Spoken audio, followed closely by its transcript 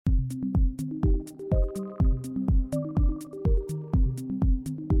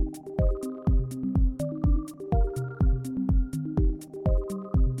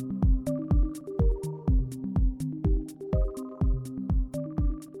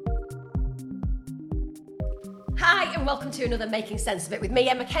Hi, and welcome to another Making Sense of It with me,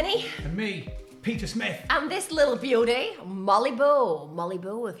 Emma Kenny. And me, Peter Smith. And this little beauty, Molly Boo. Molly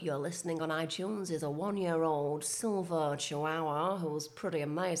Boo, if you're listening on iTunes, is a 1-year-old silver chihuahua who's pretty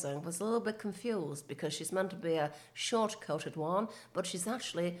amazing. Was a little bit confused because she's meant to be a short-coated one, but she's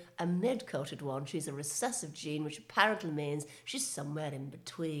actually a mid-coated one. She's a recessive gene, which apparently means she's somewhere in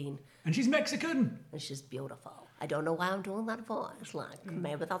between. And she's Mexican. And she's beautiful. I don't know why I'm doing that voice.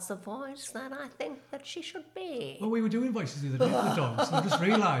 Maybe that's the voice that I think that she should be. Well, we were doing voices the other day for the dogs, and I just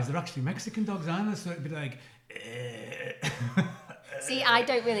realised they're actually Mexican dogs, aren't they? So it'd be like... See, I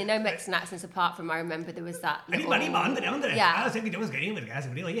don't really know Mexican accents apart from I remember there was that little... Yeah. Speedy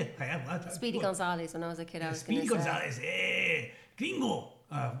Gonzales when I was a kid, I was going to say. Speedy Gonzales, gringo.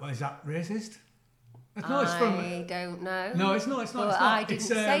 Is that racist? I don't know. No, it's not. But I didn't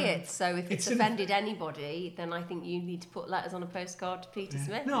say it, so if it's offended anybody, then I think you need to put letters on a postcard to Peter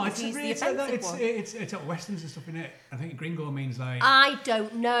Smith. No, it's westerns and stuff in it. I think gringo means like... I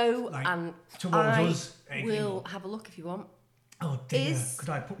don't know, like, and towards us. We'll have a look if you want. Oh dear, could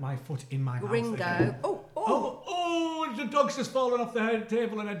I put my foot in my mouth Gringo. Again? Oh, the dog's just fallen off the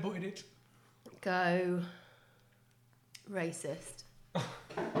table and headbutted it. Go racist.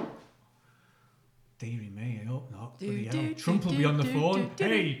 Deary me, I hope not. Bloody hell. Trump will be on the phone.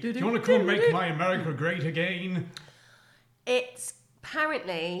 Hey, do you want to come and make my America great again? It's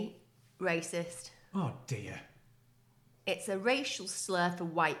apparently racist. Oh dear. It's a racial slur for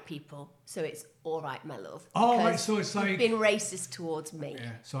white people, so it's all right, my love. Oh, right, so it's like... You've been racist towards me.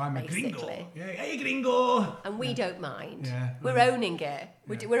 Yeah, so I'm basically. a gringo. Yeah, hey, gringo. And we don't mind. Yeah. We're owning it.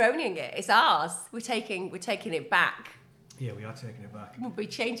 We're owning it. It's ours. We're taking it back. Yeah, we are taking it back. We'll be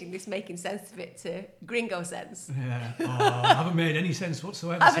changing this making sense of it to gringo sense. Yeah. Oh, I haven't made any sense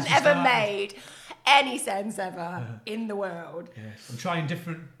whatsoever. I haven't ever made any sense ever in the world. Yes. I'm trying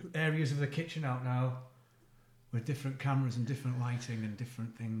different areas of the kitchen out now with different cameras and different lighting and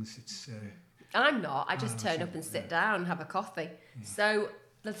different things. It's... I'm not. I just turn up and sit down and have a coffee. Yeah. So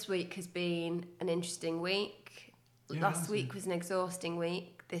this week has been an interesting week. Yeah, Last week was an exhausting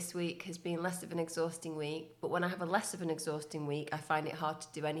week. This week has been less of an exhausting week. But when I have a less of an exhausting week, I find it hard to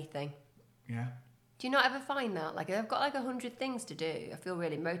do anything. Yeah. Do you not ever find that? Like, I've got like 100 things to do. I feel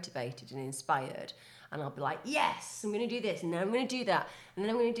really motivated and inspired. And I'll be like, yes, I'm going to do this. And then I'm going to do that. And then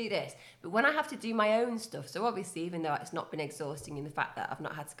I'm going to do this. But when I have to do my own stuff, so obviously, even though it's not been exhausting in the fact that I've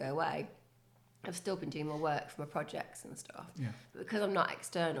not had to go away, I've still been doing my work for my projects and stuff. Yeah. But because I'm not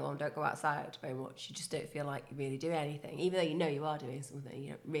external and don't go outside very much, you just don't feel like you're really doing anything. Even though you know you are doing something, you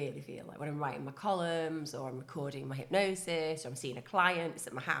don't really feel like when I'm writing my columns or I'm recording my hypnosis or I'm seeing a client, it's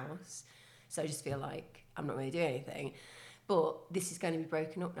at my house. So I just feel like I'm not really doing anything. But this is going to be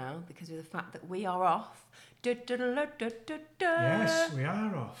broken up now because of the fact that we are off. Yes, we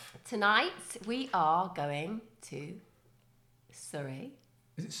are off. Tonight we are going to Surrey.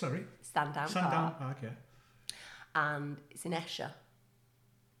 Is it Surrey? Sandown Park, yeah. And it's in Esher.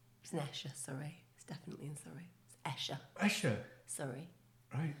 It's in Esher, Surrey. It's definitely in Surrey. It's Esher. Esher? Surrey.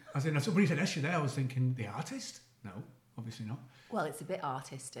 Right. As in, when you said Esher there, I was thinking the artist? No, obviously not. Well, it's a bit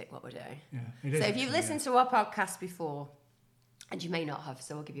artistic, what we're doing. Yeah, it is. So if you've listened to our podcast before, and you may not have,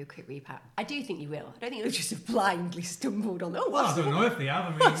 so I'll give you a quick recap. I do think you will. I don't think you'll just have blindly stumbled on, well, I don't know if they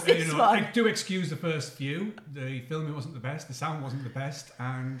have. I mean, I do excuse the first few. The filming wasn't the best, the sound wasn't the best,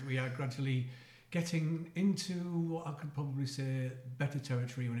 and we are gradually getting into what I could probably say better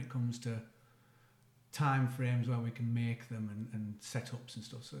territory when it comes to time frames where we can make them and setups and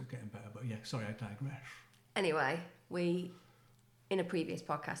stuff, so it's getting better. But yeah, sorry, I digress. Anyway, we, in a previous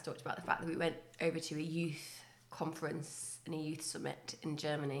podcast, talked about the fact that we went over to a youth conference and a youth summit in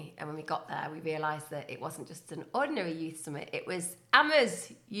Germany, and when we got there we realised that it wasn't just an ordinary youth summit, it was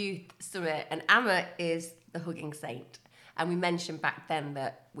Emma's youth summit, and Emma is the hugging saint, and we mentioned back then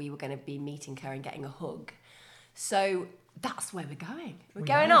that we were going to be meeting her and getting a hug, so that's where we're going. We're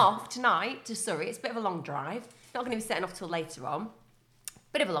going off tonight to Surrey. It's a bit of a long drive, not going to be setting off till later on,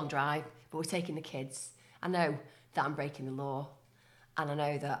 bit of a long drive, but we're taking the kids. I know that I'm breaking the law, and I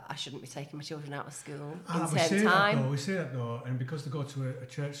know that I shouldn't be taking my children out of school in term time. We say that though, and because they go to a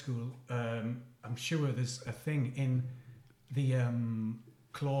church school, I'm sure there's a thing in the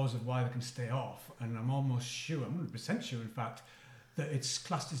clause of why they can stay off, and I'm almost sure, I'm 100% sure in fact, that it's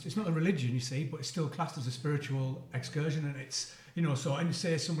classed as, it's not a religion, you see, but it's still classed as a spiritual excursion, and it's, you know, so, and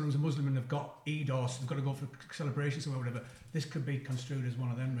say someone who's a Muslim and they've got Eid or they've got to go for celebrations or whatever, this could be construed as one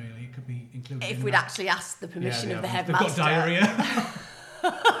of them, really. It could be included if in we'd that. Actually asked the permission of the They've headmaster. got diarrhea.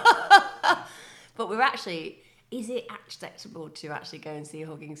 But we're actually is it acceptable to actually go and see a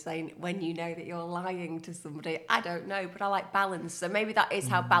hugging saint when you know that you're lying to somebody? I don't know, but I like balance. So maybe that is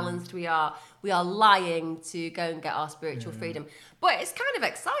how balanced we are. We are lying to go and get our spiritual freedom. But it's kind of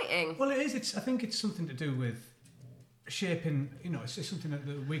exciting. Well, it is. I think it's something to do with shaping, it's just something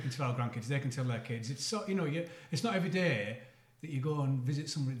that we can tell our grandkids, they can tell their kids. It's so, it's not every day that you go and visit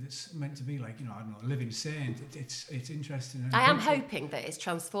somebody that's meant to be like, I don't know, a living saint. It's interesting. I am hoping that it's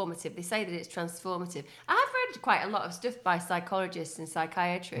transformative. They say that it's transformative. I have read quite a lot of stuff by psychologists and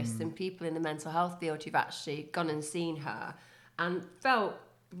psychiatrists and people in the mental health field who've actually gone and seen her and felt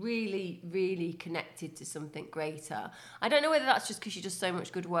really, really connected to something greater. I don't know whether that's just because she does so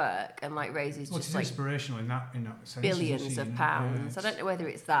much good work and like raises just like inspirational in that sense, billions of pounds. I don't know whether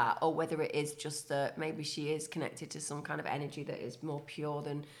it's that or whether it is just that maybe she is connected to some kind of energy that is more pure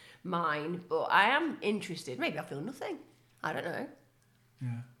than mine. But I am interested. Maybe I feel nothing. I don't know. Yeah.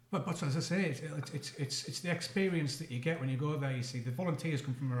 But as I say, it's the experience that you get when you go there. You see, the volunteers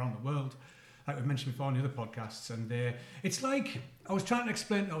come from around the world, like we've mentioned before in the other podcasts, and it's like I was trying to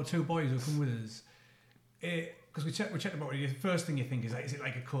explain to our two boys who come with us, because we checked about it. The first thing you think is it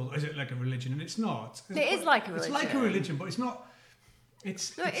like a cult? Is it like a religion? And it's not. It is like a religion. It's like a religion, but it's not. It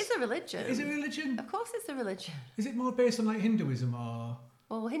is a religion. Is it a religion? Of course, it's a religion. Is it more based on like Hinduism or?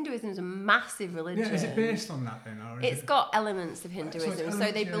 Well, Hinduism is a massive religion. Yeah, is it based on that then? Or it's got elements of Hinduism. So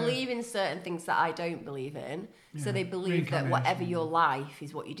they believe in certain things that I don't believe in. Yeah. So they believe that whatever your life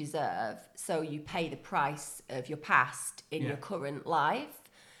is what you deserve. So you pay the price of your past in your current life.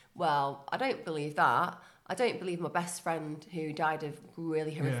 Well, I don't believe that. I don't believe my best friend who died of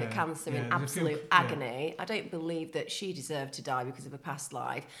really horrific cancer in absolute agony. I don't believe that she deserved to die because of a past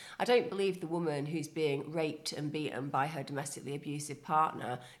life. I don't believe the woman who's being raped and beaten by her domestically abusive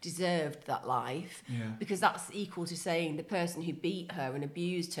partner deserved that life, because that's equal to saying the person who beat her and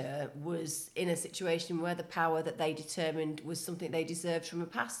abused her was in a situation where the power that they determined was something they deserved from a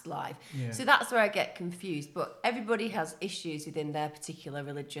past life. Yeah. So that's where I get confused. But everybody has issues within their particular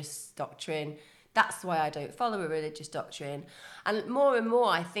religious doctrine. That's why I don't follow a religious doctrine. And more,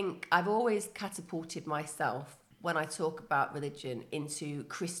 I think I've always catapulted myself when I talk about religion into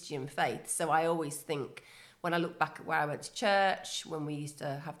Christian faith. So I always think, when I look back at where I went to church, when we used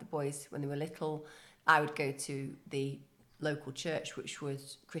to have the boys when they were little, I would go to the local church, which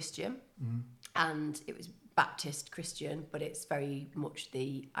was Christian. Mm-hmm. And it was Baptist Christian, but it's very much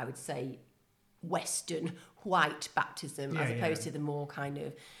the, I would say, Western white baptism, as opposed to the more kind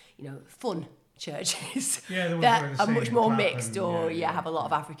of, fun churches that are much more mixed, or have a lot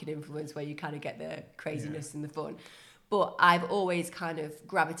of African influence where you kind of get the craziness and the fun. But I've always kind of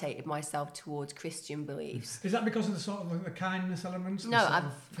gravitated myself towards Christian beliefs. Is that because of the sort of the kindness elements? No,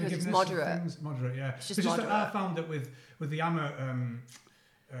 because it's moderate. Moderate, yeah. It's just moderate. I found that with the Amma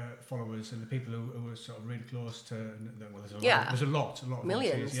followers and the people who are sort of really close to, there's a lot of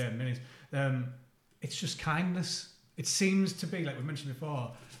millions. Millions. It's just kindness. It seems to be, like we mentioned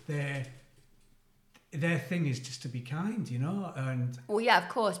before, their thing is just to be kind, and... Well, yeah, of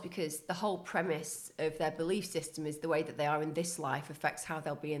course, because the whole premise of their belief system is the way that they are in this life affects how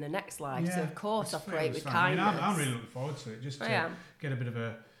they'll be in the next life. So, of course, operate with kindness. I mean, I'm really looking forward to it, just to get a bit of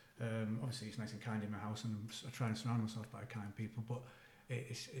a... obviously, it's nice and kind in my house, and I try and surround myself by kind people, but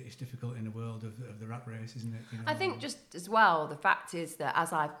it's difficult in the world of the rat race, isn't it? I think just as well, the fact is that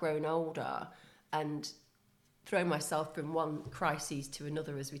as I've grown older and thrown myself from one crisis to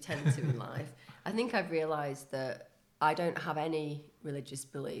another, as we tend to in life, I think I've realised that I don't have any religious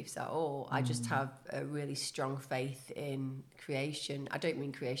beliefs at all. I just have a really strong faith in creation. I don't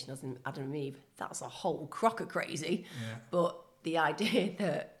mean creation as in Adam and Eve. That's a whole crock of crazy. Yeah. But the idea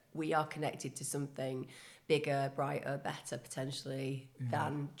that we are connected to something bigger, brighter, better potentially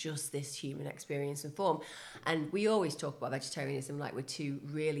than just this human experience and form. And we always talk about vegetarianism like we're two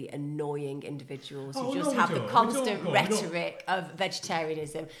really annoying individuals who just have the constant rhetoric of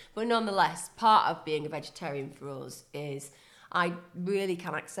vegetarianism. But nonetheless, part of being a vegetarian for us is I really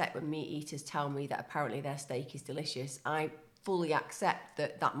can accept when meat eaters tell me that apparently their steak is delicious. I fully accept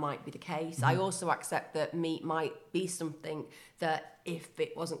that might be the case. Mm-hmm. I also accept that meat might be something that if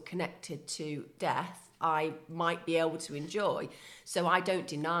it wasn't connected to death, I might be able to enjoy. So I don't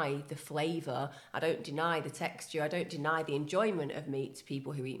deny the flavour, I don't deny the texture, I don't deny the enjoyment of meat to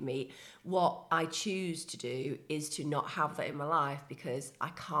people who eat meat. What I choose to do is to not have that in my life, because I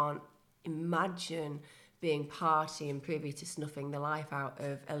can't imagine being party and privy to snuffing the life out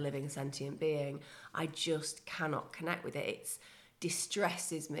of a living sentient being. I just cannot connect with it. It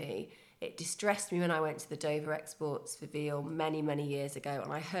distresses me. It distressed me when I went to the Dover Exports for veal many, many years ago,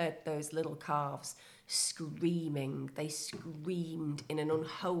 and I heard those little calves screaming. They screamed in an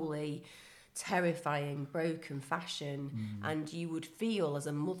unholy terrifying, broken fashion. And you would feel as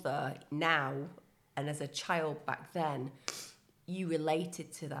a mother now and as a child back then, you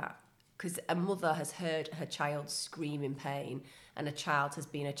related to that. Because a mother has heard her child scream in pain, and a child has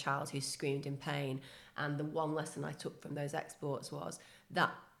been a child who's screamed in pain. And the one lesson I took from those exports was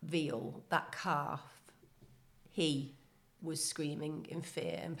that veal, that calf, he was screaming in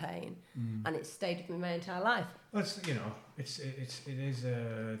fear and pain, and it stayed with me my entire life. That's, it is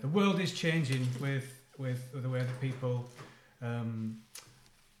the world is changing with the way that people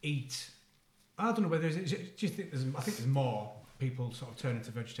eat. I don't know whether I think there's more people sort of turning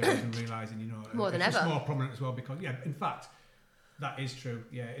to vegetarians and realising, more than it's ever. More prominent as well because, in fact, that is true.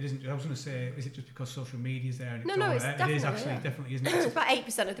 Yeah, it isn't. I was going to say, is it just because social media is there? And No, it's it is actually, definitely, isn't it? It's about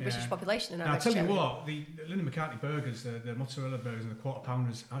 8% of the British population are now I'll tell you vegetarian. what, the Linda McCartney burgers, the mozzarella burgers and the quarter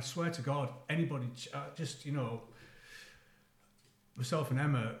pounders, I swear to God, anybody, myself and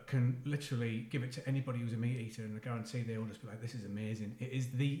Emma can literally give it to anybody who's a meat eater, and I guarantee they will just be like, this is amazing. It is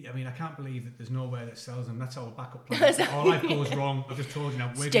I can't believe that there's nowhere that sells them. That's our backup plan. Our life goes wrong. I've just told you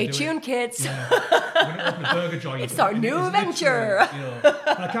now. Stay tuned, kids. Yeah. We're going to open a burger joint. It's our new venture.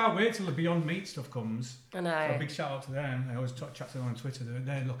 And I can't wait till the Beyond Meat stuff comes. I know. So a big shout out to them. I always chat to them on Twitter.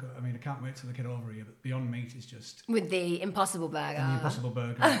 I can't wait till they get over here. But Beyond Meat is just... With the Impossible Burger. And the Impossible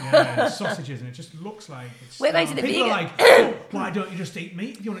Burger. Yeah, and sausages, and it just looks like... We're going to the people vegan... are like, oh, why don't you just eat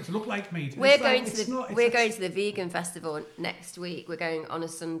meat? You want it to look like meat. We're going to the vegan festival next week. We're going on a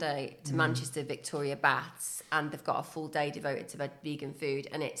Sunday to Manchester Victoria Baths, and they've got a full day devoted to vegan food,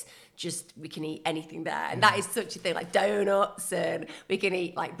 and it's just, we can eat anything there, and that is such a thing, like donuts, and we can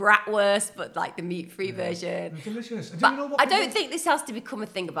eat like bratwurst, but like the meat-free version. They're delicious. But I don't think this has to become a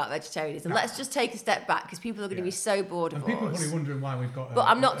thing about vegetarianism. No. Let's just take a step back, because people are going to be so bored of us. And people are probably wondering why we've got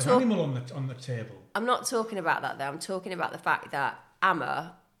an animal on the table. I'm not talking about that though. I'm talking about the fact that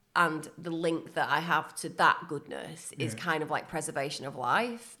Amma and the link that I have to that goodness is kind of like preservation of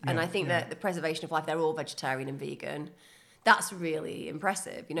life. And I think that the preservation of life, they're all vegetarian and vegan. That's really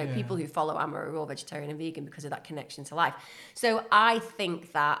impressive. People who follow Amma are all vegetarian and vegan because of that connection to life. So I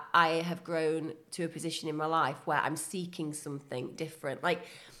think that I have grown to a position in my life where I'm seeking something different. Like,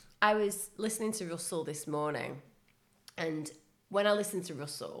 I was listening to Russell this morning, and when I listen to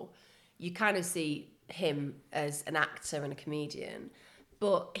Russell, you kind of see him as an actor and a comedian,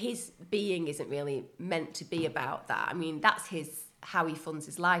 but his being isn't really meant to be about that. I mean, that's how he funds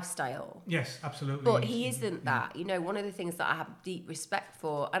his lifestyle. Yes, absolutely. But he isn't that. One of the things that I have deep respect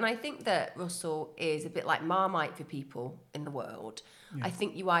for, and I think that Russell is a bit like Marmite for people in the world. Yeah. I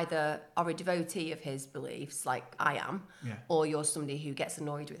think you either are a devotee of his beliefs, like I am, or you're somebody who gets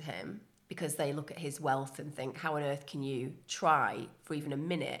annoyed with him because they look at his wealth and think, how on earth can you try for even a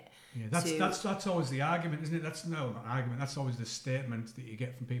minute? Yeah, that's always the argument, isn't it? That's not an argument. That's always the statement that you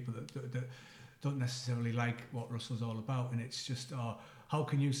get from people that don't necessarily like what Russell's all about, and it's just, how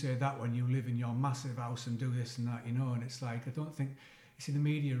can you say that when you live in your massive house and do this and that, And it's like, I don't think, the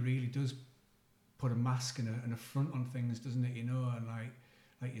media really does put a mask and a front on things, doesn't it? And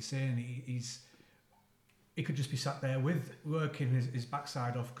like you're saying, he could just be sat there working his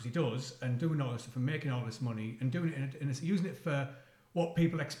backside off, because he does, and doing all this stuff and making all this money and doing it using it for what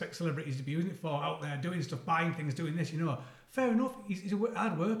people expect celebrities to be using it for, out there doing stuff, buying things, doing this, Fair enough, he's a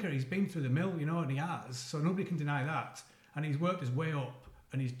hard worker, he's been through the mill, and he has, so nobody can deny that. And he's worked his way up,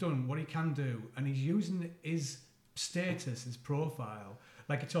 and he's done what he can do, and he's using his status, his profile.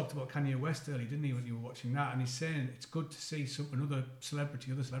 Like he talked about Kanye West earlier, didn't he, when you were watching that? And he's saying it's good to see other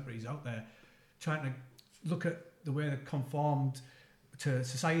celebrities out there trying to look at the way they're conformed to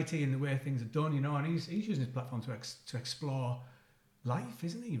society and the way things are done, and he's using his platform to explore life,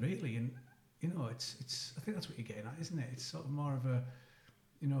 isn't he, really? And it's I think that's what you're getting at, isn't it? It's sort of more of a,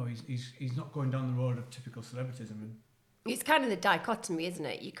 he's not going down the road of typical celebritism. It's kind of the dichotomy, isn't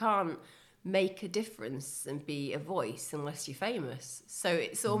it? You can't make a difference and be a voice unless you're famous. So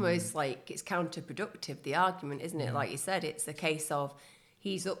it's almost like it's counterproductive, the argument, isn't it? Like you said, it's a case of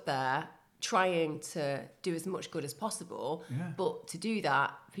he's up there trying to do as much good as possible, but to do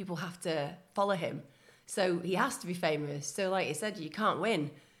that, people have to follow him. So he has to be famous. So like you said, you can't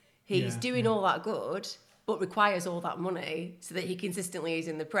win. He's doing all that good, but requires all that money so that he consistently is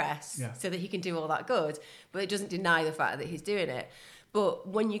in the press, so that he can do all that good. But it doesn't deny the fact that he's doing it. But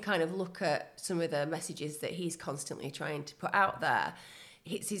when you kind of look at some of the messages that he's constantly trying to put out there,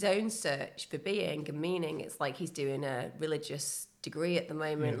 it's his own search for being and meaning. It's like he's doing a religious degree at the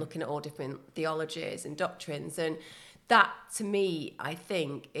moment, looking at all different theologies and doctrines. And that, to me, I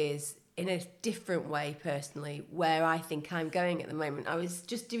think is, in a different way personally, where I think I'm going at the moment. I was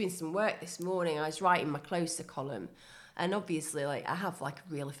just doing some work this morning. I was writing my Closer column, And obviously, like, I have like a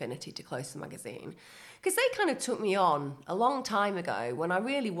real affinity to Closer magazine because they kind of took me on a long time ago when I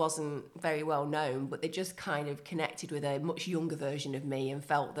really wasn't very well known, but they just kind of connected with a much younger version of me and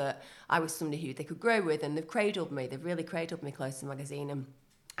felt that I was somebody who they could grow with, and they've cradled me. They've really cradled me, Closer magazine. And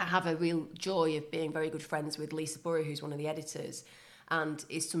I have a real joy of being very good friends with Lisa Burrow, who's one of the editors, and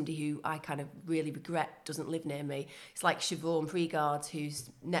is somebody who I kind of really regret doesn't live near me. It's like Siobhan Pregards, who's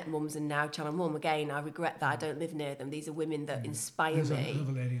Net Mums and now Channel Mum. Again, I regret that I don't live near them. These are women that inspire There's me.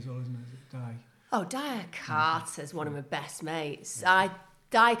 another lady as well, isn't there? Di. Oh, Di Carter's one of my best mates.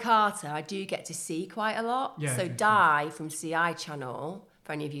 Di Carter, I do get to see quite a lot. Yeah, So okay, Di from CI Channel,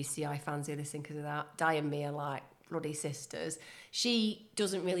 for any of you CI fans who listen because of that, Di and me are like bloody sisters. She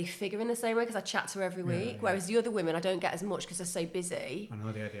doesn't really figure in the same way because I chat to her every week, whereas the other women I don't get as much because they're so busy. I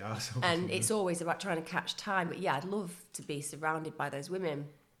know they are. So and it's always about trying to catch time. But yeah, I'd love to be surrounded by those women.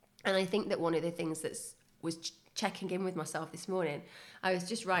 And I think that one of the things that was checking in with myself this morning, I was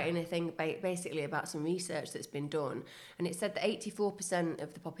just writing a thing basically about some research that's been done, and it said that 84%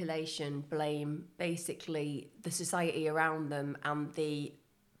 of the population blame basically the society around them and the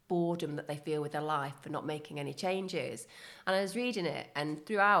boredom that they feel with their life for not making any changes. And I was reading it, and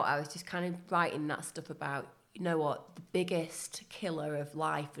throughout I was just kind of writing that stuff about, you know what, the biggest killer of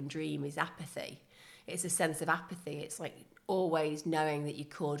life and dream is apathy. It's a sense of apathy. It's like always knowing that you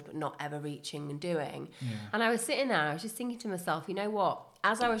could but not ever reaching and doing. And I was sitting there, I was just thinking to myself, you know what,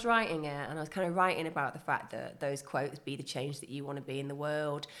 as I was writing it, and I was kind of writing about the fact that those quotes be the change that you want to be in the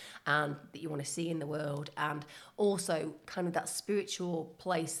world and that you want to see in the world, and also kind of that spiritual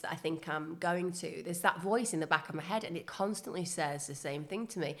place that I think I'm going to. There's that voice in the back of my head, and it constantly says the same thing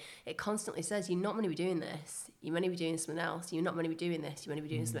to me. It constantly says, you're not going to be doing this, you're going to be doing something else, you're not going to be doing this, you're going to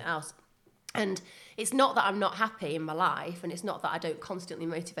be doing something else. And it's not that I'm not happy in my life, and it's not that I don't constantly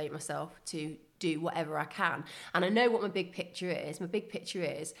motivate myself to do whatever I can. And I know what my big picture is. My big picture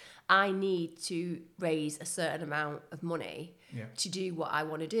is I need to raise a certain amount of money to do what I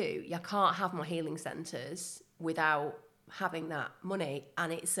want to do. I can't have my healing centres without having that money,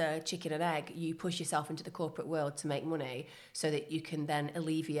 and it's a chicken and egg. You push yourself into the corporate world to make money so that you can then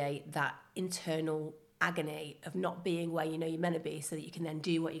alleviate that internal agony of not being where you know you're meant to be, so that you can then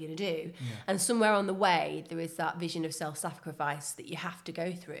do what you're going to do. And somewhere on the way there is that vision of self-sacrifice that you have to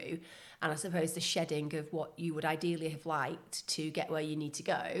go through, and I suppose the shedding of what you would ideally have liked to get where you need to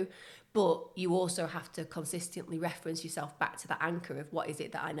go. But you also have to consistently reference yourself back to that anchor of what is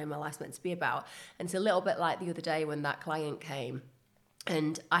it that I know my life's meant to be about. And it's a little bit like the other day when that client came,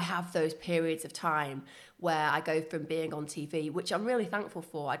 and I have those periods of time where I go from being on TV, which I'm really thankful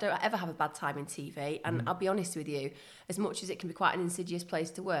for. I don't ever have a bad time in TV. And I'll be honest with you, as much as it can be quite an insidious place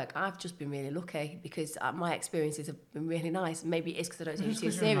to work, I've just been really lucky because my experiences have been really nice. Maybe it's because I don't take it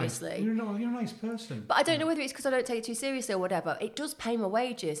too seriously. You're a nice person. But I don't know whether it's because I don't take it too seriously or whatever. It does pay my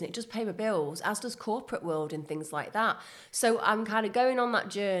wages and it does pay my bills, as does corporate world and things like that. So I'm kind of going on that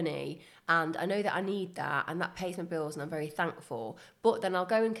journey, and I know that I need that, and that pays my bills, and I'm very thankful. But then I'll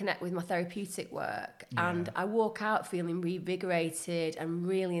go and connect with my therapeutic work, and I walk out feeling revigorated and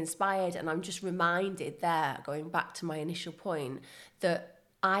really inspired, and I'm just reminded there, going back to my initial point, that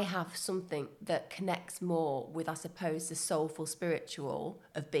I have something that connects more with, I suppose, the soulful spiritual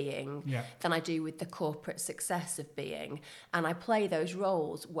of being than I do with the corporate success of being. And I play those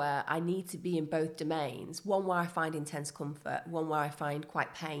roles where I need to be in both domains, one where I find intense comfort, one where I find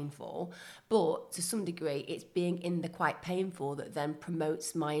quite painful. But to some degree, it's being in the quite painful that then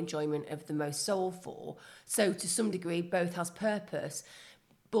promotes my enjoyment of the most soulful. So to some degree, both has purpose.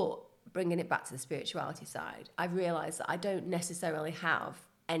 But bringing it back to the spirituality side, I've realised that I don't necessarily have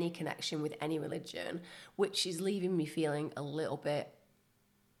any connection with any religion, which is leaving me feeling a little bit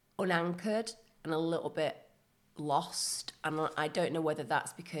unanchored and a little bit lost. And I don't know whether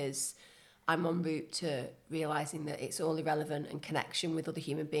that's because I'm en route to realising that it's all irrelevant and connection with other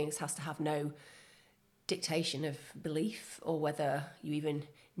human beings has to have no dictation of belief, or whether you even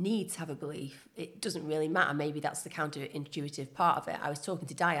need to have a belief. It doesn't really matter. Maybe that's the counterintuitive part of it. I was talking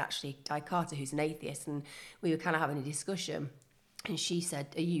to Di Carter, who's an atheist, and we were kind of having a discussion. And she said,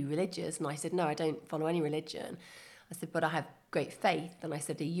 are you religious? And I said, no, I don't follow any religion. I said, but I have great faith. And I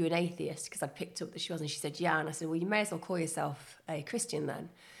said, are you an atheist? Because I picked up that she was. And she said, yeah. And I said, well, you may as well call yourself a Christian then.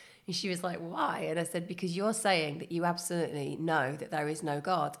 And she was like, why? And I said, because you're saying that you absolutely know that there is no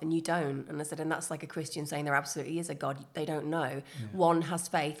God, and you don't. And I said, and that's like a Christian saying there absolutely is a God. They don't know. One has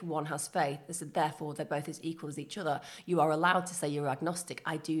faith, one has faith. I said, therefore, they're both as equal as each other. You are allowed to say you're agnostic.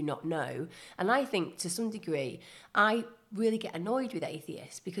 I do not know. And I think to some degree, I really get annoyed with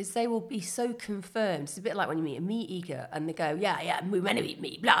atheists because they will be so confirmed. It's a bit like when you meet a meat eater and they go, yeah, we're meant to eat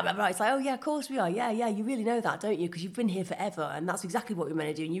meat, blah, blah, blah. It's like, oh, yeah, of course we are. Yeah, you really know that, don't you? Because you've been here forever and that's exactly what we're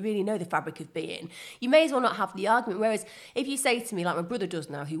meant to do and you really know the fabric of being. You may as well not have the argument. Whereas if you say to me, like my brother does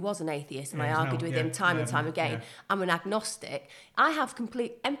now, who was an atheist, and I argued with him time and time again, I'm an agnostic, I have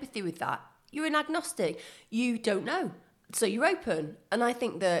complete empathy with that. You're an agnostic. You don't know. So you're open. And I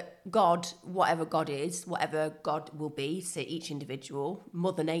think that God, whatever God is, whatever God will be to each individual,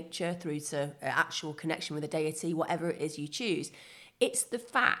 Mother Nature through to actual connection with a deity, whatever it is you choose, it's the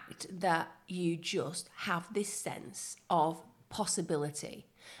fact that you just have this sense of possibility.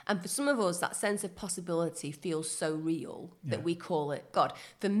 And for some of us, that sense of possibility feels so real that we call it God.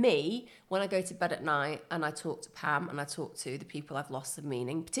 For me, when I go to bed at night and I talk to Pam and I talk to the people I've lost of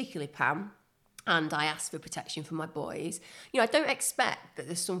meaning, particularly Pam, and I ask for protection for my boys, I don't expect that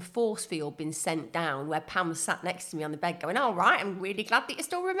there's some force field being sent down where Pam was sat next to me on the bed going, all right, I'm really glad that you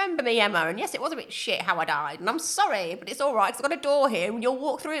still remember me, Emma. And yes, it was a bit shit how I died. And I'm sorry, but it's all right because I've got a door here and you'll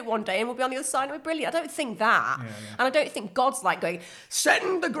walk through it one day and we'll be on the other side and we're brilliant. I don't think that. And I don't think God's like going,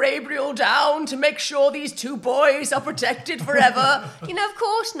 send the Gabriel down to make sure these two boys are protected forever. Of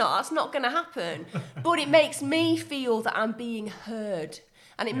course not. That's not going to happen. But it makes me feel that I'm being heard.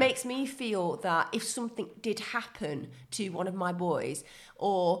 And it makes me feel that if something did happen to one of my boys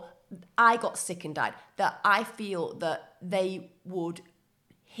or I got sick and died, that I feel that they would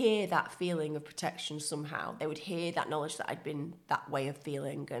hear that feeling of protection somehow. They would hear that knowledge that I'd been that way of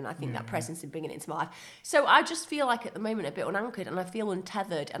feeling. And I think that presence and bringing it into my life. So I just feel like at the moment a bit unanchored and I feel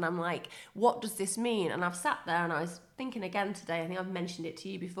untethered. And I'm like, what does this mean? And I've sat there and I was thinking again today, I think I've mentioned it to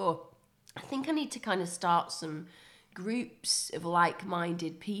you before. I think I need to kind of start some groups of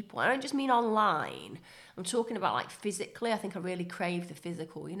like-minded people. I don't just mean online. I'm talking about like physically. I think I really crave the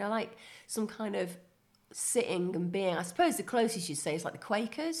physical, like some kind of sitting and being. I suppose the closest you'd say is like the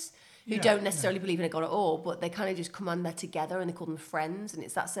Quakers, who don't necessarily believe in a God at all, but they kind of just come on there together and they call them friends. And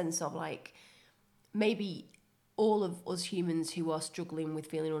it's that sense of like, maybe all of us humans who are struggling with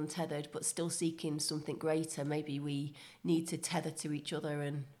feeling untethered but still seeking something greater, maybe we need to tether to each other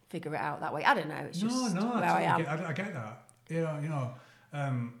and figure it out that way. I don't know. It's just where I am. I get that.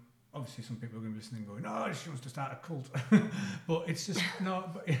 Obviously some people are going to be listening going, no, she wants to start a cult. But it's just, no,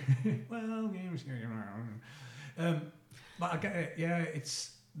 but, but I get it. Yeah,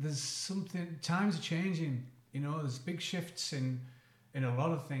 there's something, times are changing, there's big shifts in a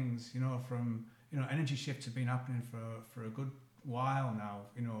lot of things, from, energy shifts have been happening for a good while now,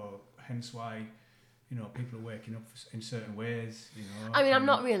 hence why, people are waking up in certain ways, I mean, I'm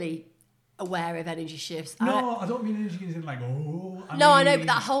not really aware of energy shifts. No, I don't mean energy as in like, oh. I know, but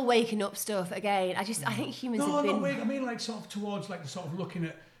that whole waking up stuff, again, I think humans have been... I mean like sort of towards like the sort of looking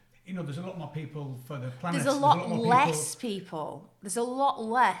at, there's a lot more people for the planet. There's a lot less people. There's a lot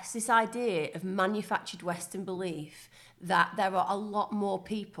less, this idea of manufactured Western belief that there are a lot more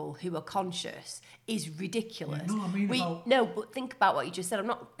people who are conscious is ridiculous. No, but think about what you just said. I'm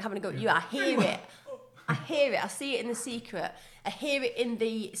not having a go at you. I hear it. I hear it. I see it in The Secret. I hear it in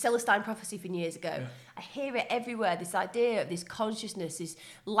the Celestine Prophecy from years ago. Yeah. I hear it everywhere. This idea of this consciousness, this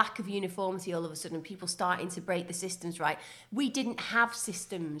lack of uniformity all of a sudden, people starting to break the systems, right? We didn't have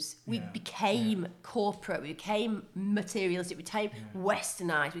systems. We became corporate. We became materialistic. We became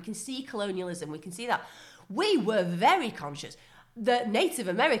westernized. We can see colonialism. We can see that. We were very conscious. The Native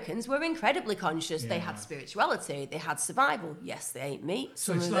Americans were incredibly conscious. They had spirituality. They had survival. Yes, they ate meat.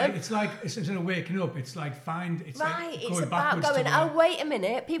 It's like instead of waking up, it's like it's about going, oh, wait a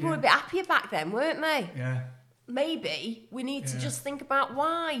minute. People were a bit happier back then, weren't they? Yeah. Maybe we need to just think about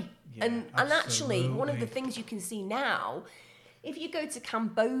why. Yeah, and actually, one of the things you can see now, if you go to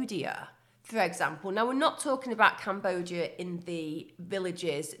Cambodia, for example, now we're not talking about Cambodia in the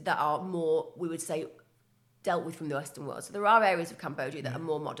villages that are more, we would say, dealt with from the Western world. So there are areas of Cambodia that are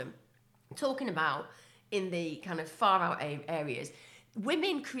more modern. I'm talking about in the kind of far out areas,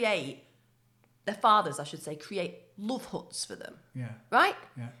 women their fathers, I should say, create love huts for them. Yeah. Right?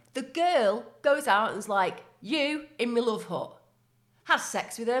 Yeah. The girl goes out and is like, you in my love hut. Has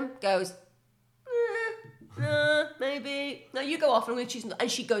sex with him, goes, maybe. No, you go off and I'm going to choose. And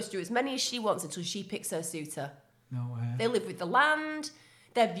she goes through as many as she wants until she picks her suitor. No way. They live with the land.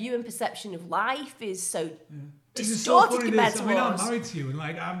 Their view and perception of life is so distorted compared to I'm married to you, and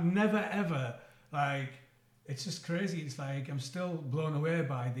like I'm never ever like. It's just crazy. It's like I'm still blown away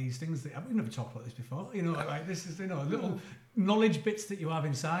by these things that we've never talked about this before. Like this is little knowledge bits that you have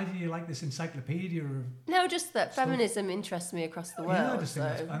inside you, like this encyclopedia of. No, just that feminism interests me across the world. Yeah, I just think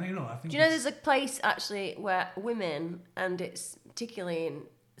that's, I think. Do you know there's a place actually where women, and it's particularly in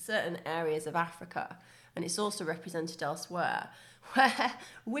certain areas of Africa, and it's also represented elsewhere, where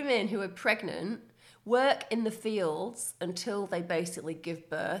women who are pregnant work in the fields until they basically give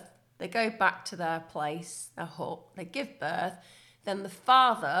birth. They go back to their place, their hut, they give birth, then the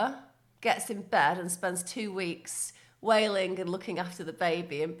father gets in bed and spends 2 weeks wailing and looking after the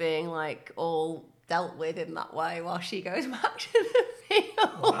baby and being like all dealt with in that way while she goes back to the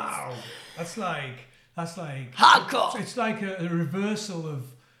fields. Wow, that's like hardcore. It's like a reversal of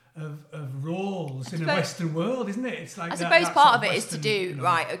roles in a Western world, isn't it? It's like I suppose part of it is to Western, do,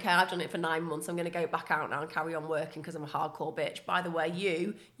 right, okay, I've done it for 9 months, I'm going to go back out now and carry on working because I'm a hardcore bitch. By the way,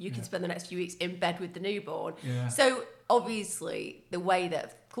 you can spend the next few weeks in bed with the newborn. Yeah. So obviously the way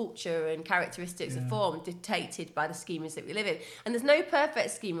that culture and characteristics are formed dictated by the schemas that we live in. And there's no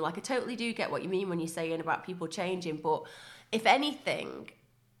perfect schema. Like, I totally do get what you mean when you're saying about people changing, but if anything,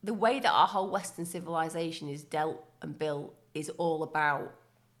 the way that our whole Western civilization is dealt and built is all about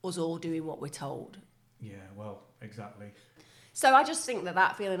us all doing what we're told. Yeah, well, exactly. So I just think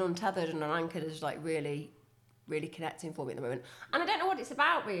that feeling untethered and unanchored is like really, really connecting for me at the moment. And I don't know what it's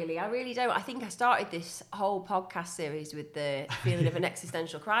about, really. I really don't. I think I started this whole podcast series with the feeling of an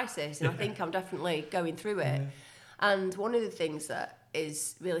existential crisis, and I think I'm definitely going through it. Yeah. And one of the things that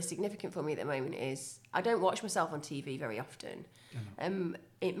is really significant for me at the moment is I don't watch myself on TV very often.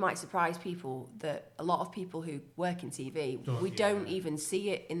 It might surprise people that a lot of people who work in TV, we don't even see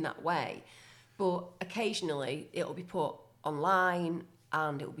it in that way. But occasionally it'll be put online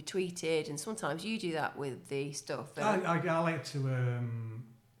and it'll be tweeted, and sometimes you do that with the stuff. I like to,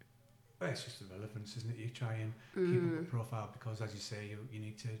 it's just the relevance, isn't it? You try and keep up a profile because, as you say, you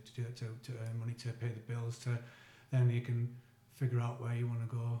need to do it to earn money to pay the bills, then you can figure out where you want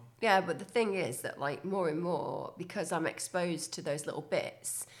to go. Yeah, but the thing is that, like, more and more, because I'm exposed to those little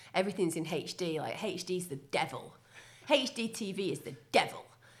bits, everything's in HD. Like, HD's the devil. HD TV is the devil.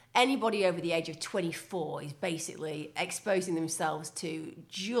 Anybody over the age of 24 is basically exposing themselves to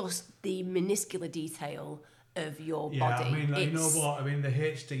just the minuscule detail of your body. Yeah, I mean, like, you know what? I mean, the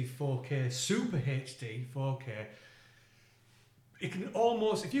HD 4K, Super HD 4K, it can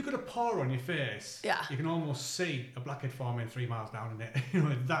almost, if you've got a pore on your face, you can almost see a blackhead forming 3 miles down in it. You know,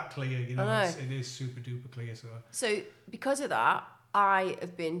 it's that clear. You know, it is super duper clear. So because of that, I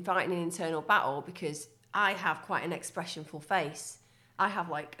have been fighting an internal battle because I have quite an expressionful face. I have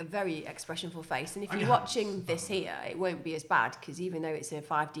like a very expressionful face, and if you're watching this here, it won't be as bad because even though it's a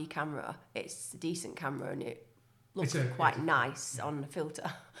 5D camera, it's a decent camera and it looks quite nice on the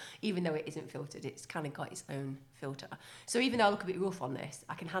filter. Even though it isn't filtered, it's kind of got its own filter. So even though I look a bit rough on this,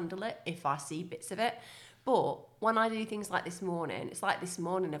 I can handle it if I see bits of it. But when I do things like this morning, it's like this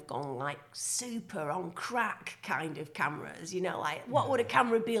morning I've gone like super on crack kind of cameras, you know, like what would a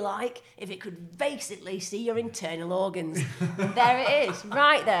camera be like if it could basically see your internal organs? There it is,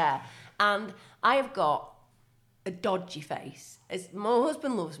 right there. And I have got a dodgy face. My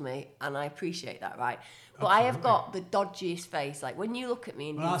husband loves me and I appreciate that, right? But I have got the dodgiest face. Like when you look at me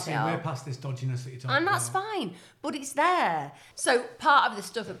in detail. Well, way past this dodginess that you're talking about. And that's fine, but it's there. So part of the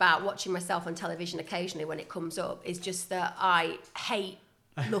stuff about watching myself on television occasionally when it comes up is just that I hate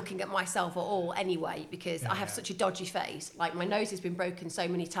looking at myself at all anyway because I have such a dodgy face. Like my nose has been broken so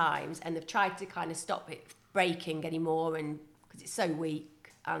many times and they've tried to kind of stop it breaking anymore, and because it's so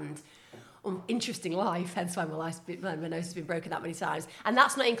weak and interesting life, hence why my nose has been broken that many times. And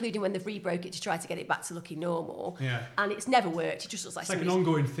that's not including when they've rebroke it to try to get it back to looking normal. Yeah. And it's never worked. It just looks like it's like an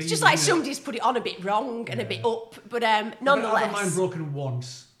ongoing theme. It's just like somebody's put it on a bit wrong and a bit up. But nonetheless. I've had mine broken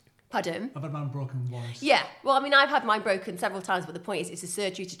once. Pardon? I've had mine broken once. Yeah. Well, I mean, I've had mine broken several times, but the point is it's a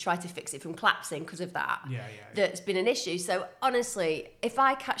surgery to try to fix it from collapsing because of that. Yeah. That's been an issue. So honestly, if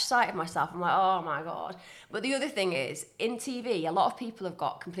I catch sight of myself, I'm like, oh my God. But the other thing is, in TV, a lot of people have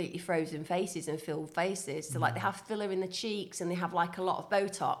got completely frozen faces and filled faces. So like they have filler in the cheeks and they have like a lot of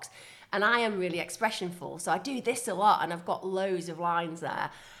Botox. And I am really expressionful. So I do this a lot and I've got loads of lines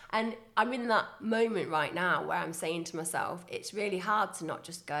there. And I'm in that moment right now where I'm saying to myself, it's really hard to not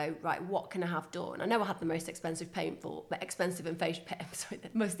just go, right, what can I have done? I know I had the most expensive and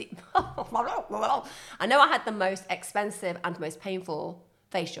I know I had the most expensive and most painful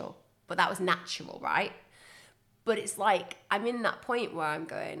facial, but that was natural, right? But it's like, I'm in that point where I'm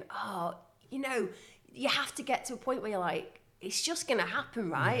going, oh, you know, you have to get to a point where you're like, it's just going to happen,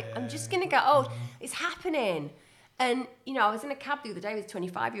 right? Yeah. I'm just going to go, oh, it's happening. And, you know, I was in a cab the other day with a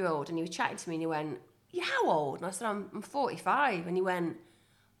 25-year-old and he was chatting to me and he went, you're how old? And I said, I'm 45. And he went,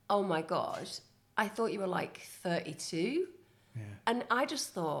 oh my God, I thought you were like 32. Yeah. And I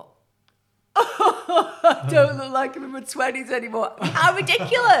just thought, I don't look like I'm in my 20s anymore. How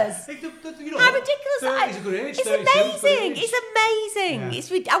ridiculous! You know, How ridiculous! 30 is a good age. It's 32 is a good amazing. age. It's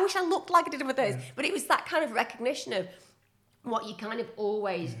amazing. Yeah. I wish I looked like I did with those. But it was that kind of recognition of what you kind of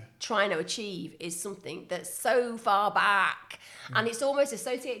always trying to achieve is something that's so far back, and it's almost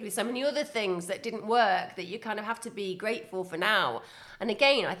associated with so many other things that didn't work that you kind of have to be grateful for now. And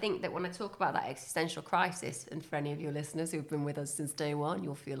again, I think that when I talk about that existential crisis, and for any of your listeners who've been with us since day one,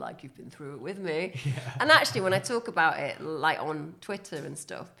 you'll feel like you've been through it with me. Yeah. And actually, when I talk about it, like on Twitter and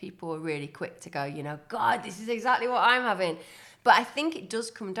stuff, people are really quick to go, you know, God, this is exactly what I'm having. But I think it does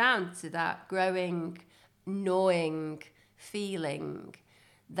come down to that growing, gnawing feeling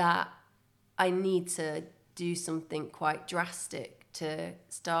that I need to do something quite drastic to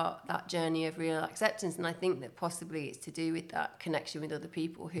start that journey of real acceptance. And I think that possibly it's to do with that connection with other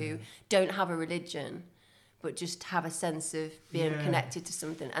people who don't have a religion but just have a sense of being connected to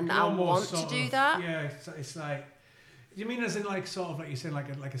something, and that I want to do that. Yeah, it's like, you mean as in like sort of like you said,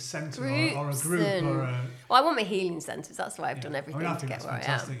 like a centre or a group or a... Well, I want my healing centres. That's why I've done everything to get where I am.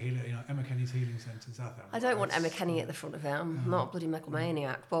 Fantastic. You know, Emma Kenny's healing centres. I don't want Emma Kenny at the front of it. I'm not a bloody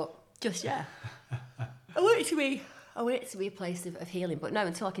megalomaniac, but just I want it to be a place of healing. But no,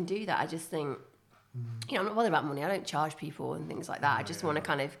 until I can do that, I just think, you know, I'm not bothered about money. I don't charge people and things like that. I just want to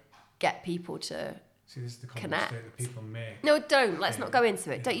kind of get people to this is the common connect. mistake that people make. No, don't. Let's not go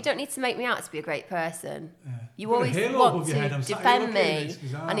into it. You don't need to make me out to be a great person. You always want want to defend me,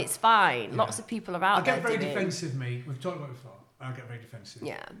 and it's fine. Lots of people are out there. I get very defensive, mate. We've talked about it before. I get very defensive.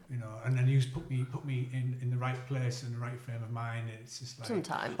 Yeah. You know, and then you just put me in the right place and the right frame of mind. It's just like,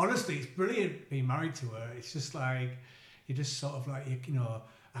 sometimes. Honestly, it's brilliant being married to her. It's just like, you just sort of like, you know,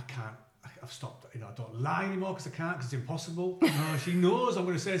 I've stopped, you know, I don't lie anymore because I can't, because it's impossible. You know, she knows I'm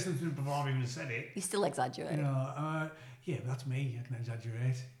going to say something before I've even said it. You still exaggerate. You know, yeah, but that's me. I can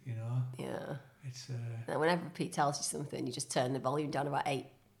exaggerate, you know. Yeah. It's whenever Pete tells you something, you just turn the volume down about eight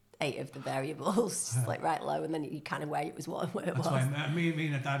of the variables, just like right low, and then you kind of weigh it was what it was. That's why me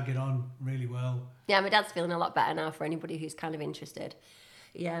and her dad get on really well. Yeah, my dad's feeling a lot better now, for anybody who's kind of interested.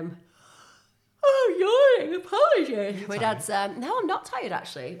 Yeah. Oh, yawning, apologies. My dad's, no, I'm not tired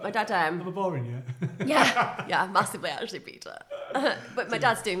actually. My dad, Am I boring you? yeah, massively actually, Peter. But my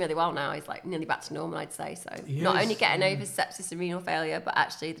dad's doing really well now. He's like nearly back to normal, I'd say. So not only getting over sepsis and renal failure, but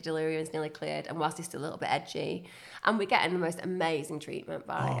actually the delirium's nearly cleared, and whilst he's still a little bit edgy, and we're getting the most amazing treatment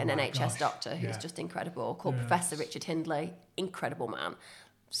by an NHS doctor who's just incredible, called Professor Richard Hindley. Incredible man.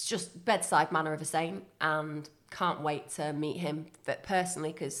 It's just bedside manner of a saint, and can't wait to meet him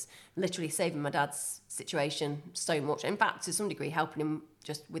personally, because literally saving my dad's situation so much. In fact, to some degree, helping him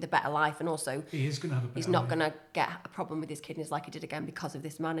just with a better life, and also he is going to have a better he's not life. going to get a problem with his kidneys like he did again because of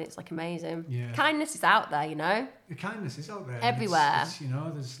this man. It's like amazing. Yeah. Kindness is out there, you know. The kindness is out there everywhere. It's, you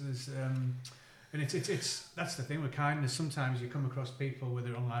know, there's and it's that's the thing with kindness. Sometimes you come across people,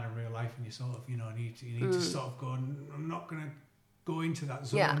 whether online or real life, and you sort of, you know, need to sort of go, I'm not going to go into that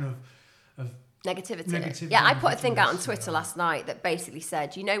zone of Negativity. Yeah, I put a thing out on Twitter last night that basically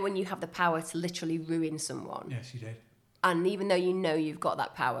said, you know, when you have the power to literally ruin someone. Yes, you did. And even though you know you've got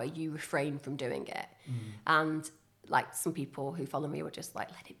that power, you refrain from doing it. And like some people who follow me were just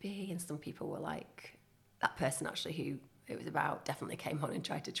like, let it be. And some people were like, that person actually who it was about definitely came on and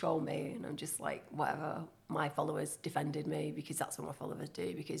tried to troll me. And I'm just like, whatever. My followers defended me because that's what my followers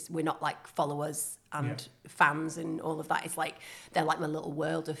do, because we're not like followers and fans and all of that. It's like, they're like my little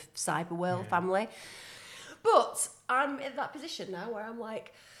world of cyber world family. But I'm in that position now where I'm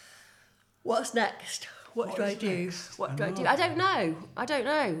like, what's next? What do I do? What do I do? I don't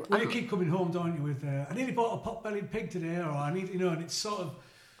know. Well, you keep coming home, don't you, with, I nearly bought a pot-bellied pig today, or I need, you know, and it's sort of,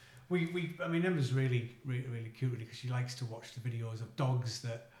 I mean, Emma's really cute, really, because she likes to watch the videos of dogs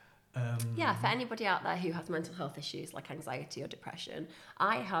that... for anybody out there who has mental health issues like anxiety or depression,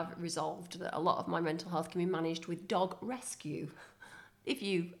 I have resolved that a lot of my mental health can be managed with dog rescue. If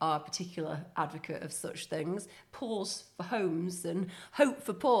you are a particular advocate of such things, Paws for Homes and Hope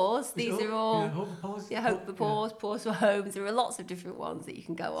for Paws, these are all... Hope for Paws. Yeah, Hope for Paws, Paws for Homes. There are lots of different ones that you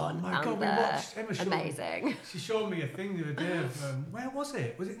can go on. Oh my God, we watched... Emma amazing. She showed me a thing the other day of... where was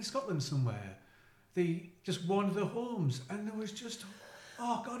it? Was it in Scotland somewhere? Just one of the homes, and there was just...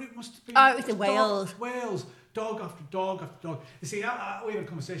 Oh God, it must have been... Oh, it was in Wales. Wales. Dog after dog after dog. You see, we had a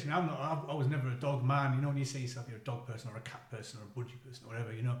conversation. I was never a dog man. You know, when you say yourself you're a dog person or a cat person or a budgie person or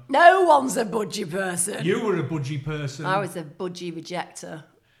whatever, you know. No one's a budgie person. You were a budgie person. I was a budgie rejector.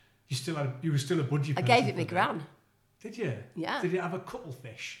 You were still a budgie person. I gave it my gran. Did you? Yeah. Did it have a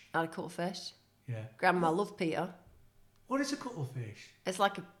cuttlefish? I had a cuttlefish. Yeah. Grandma loved Peter. What is a cuttlefish? It's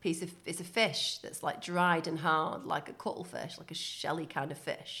like it's a fish that's like dried and hard, like a cuttlefish, like a shelly kind of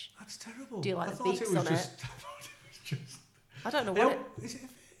fish. That's terrible. Do you like I the thought beaks it was on just, it? I thought it was just... I don't know what it...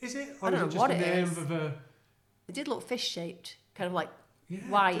 Is it? I Or don't is know it just what the it name is. of a... It did look fish-shaped, kind of like Yeah, it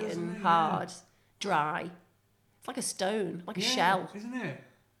white does, and doesn't it? hard, dry. It's like a stone, like a shell. Isn't it?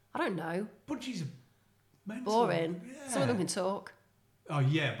 I don't know. Budgies are mental. Boring. Yeah. Some of them can talk. Oh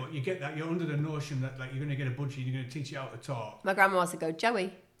yeah, but you get that. You're under the notion that like you're going to get a budgie and you're going to teach it how to talk. My grandma used to go,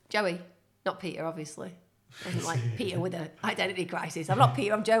 Joey, not Peter, obviously. Isn't like Peter with an identity crisis. I'm not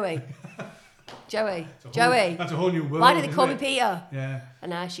Peter, I'm Joey. Joey. That's a whole new world. Why do they call me it? Peter? Yeah.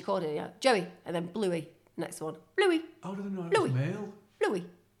 And she called it Joey, and then Bluey. Next one, Bluey. How do they know it was male? Bluey.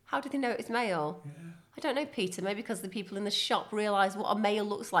 How do they know it's male? Yeah. I don't know, Peter. Maybe because the people in the shop realise what a male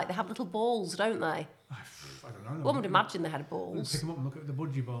looks like. They have little balls, don't they? I don't know. One would imagine they had Pick balls. them up and look at the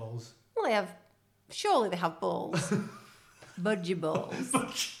budgie balls. Well, they have. Surely they have balls. Budgie balls.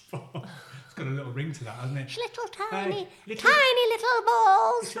 Budgie balls. It's got a little ring to that, hasn't it? Little tiny Little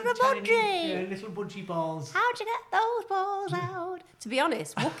balls for a tiny, budgie. Yeah, little budgie balls. How'd you get those balls out? To be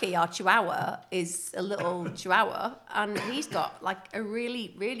honest, Wookie, our chihuahua, is a little chihuahua, and he's got like a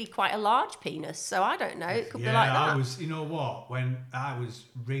really, really quite a large penis. So I don't know. It could be like that. I was. You know what? When I was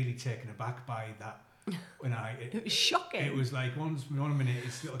really taken aback by that, It was shocking. It was like one minute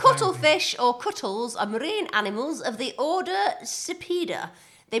it's little Cuttlefish or cuttles are marine animals of the order Cepeda.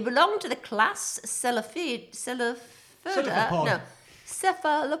 They belong to the class Cephalopoda. No,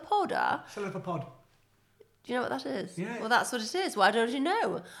 Cephalopoda. Cephalopod. Do you know what that is? Yeah. Well, that's what it is. Why don't you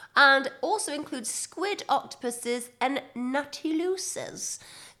know? And also includes squid, octopuses, and natiluses.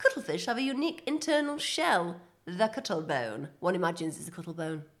 Cuttlefish have a unique internal shell, the cuttlebone. One imagines it's a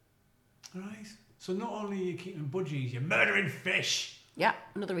cuttlebone. Right. So not only are you keeping budgies, you're murdering fish. Yeah,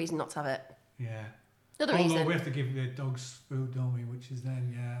 another reason not to have it. Yeah. Another Although reason. we have to give the dogs food, don't we? Which is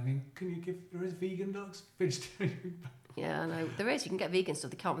then, yeah. I mean, there is vegan dogs? Vegetarian? Yeah, I know. There is. You can get vegan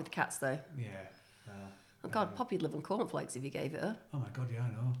stuff. They can't with the cats, though. Yeah. Oh, God, Poppy'd live on cornflakes if you gave it her. Oh, my God, yeah, I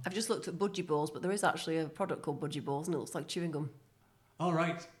know. I've just looked at budgie balls, but there is actually a product called budgie balls, and it looks like chewing gum. All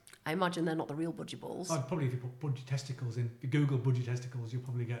right. I imagine they're not the real budgie balls. Probably if you put budgie testicles in, if you Google budgie testicles, you'll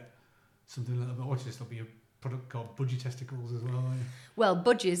probably get something a little bit. Watch this, there'll be a product called budgie testicles as well. Well,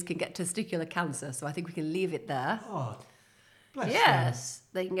 budgies can get testicular cancer, so I think we can leave it there. Oh, bless Yes,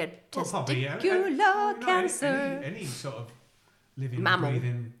 they can get testicular Poppy, cancer. Any sort of living, Mammal.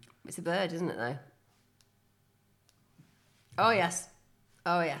 breathing. It's a bird, isn't it, though? Oh, yes.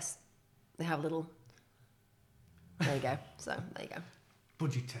 Oh, yes. They have little... There you go. So, there you go.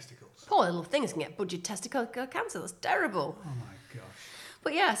 Budgie testicles. Poor little things can get budgie testicular cancer. That's terrible. Oh, my gosh.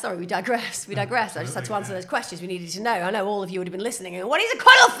 But yeah, sorry, we digress. I just had to answer yeah. those questions we needed to know. I know all of you would have been listening. And, what is a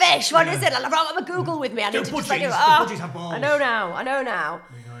cuttlefish? What is it? I've got my Google with me. I need to just like, the budgies have balls. I know now.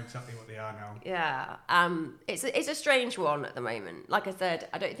 We know exactly what they are now. Yeah. It's a strange one at the moment. Like I said,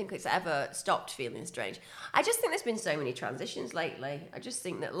 I don't think it's ever stopped feeling strange. I just think there's been so many transitions lately. I just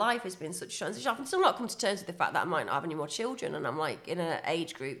think that life has been such a transition. I've still not come to terms with the fact that I might not have any more children, and I'm like in an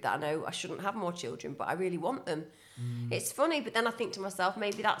age group that I know I shouldn't have more children, but I really want them. It's funny, but then I think to myself,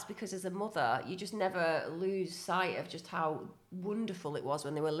 maybe that's because as a mother, you just never lose sight of just how wonderful it was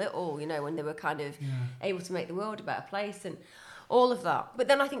when they were little, when they were kind of able to make the world a better place and all of that. But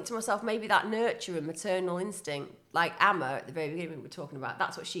then I think to myself, maybe that nurture and maternal instinct, like Amma at the very beginning we were talking about,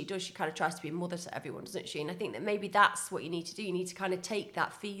 that's what she does. She kind of tries to be a mother to everyone, doesn't she? And I think that maybe that's what you need to do. You need to kind of take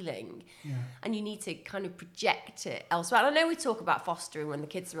that feeling and you need to kind of project it elsewhere. And I know we talk about fostering when the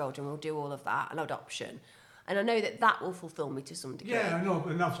kids are older, and we'll do all of that, and adoption. And I know that will fulfil me to some degree. Yeah, I know,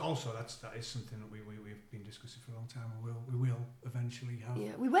 and that is something that we've been discussing for a long time, and we will eventually have.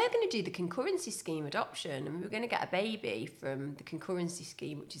 Yeah, we were going to do the concurrency scheme adoption, and we were going to get a baby from the concurrency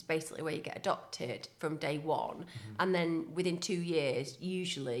scheme, which is basically where you get adopted from day one, and then within 2 years,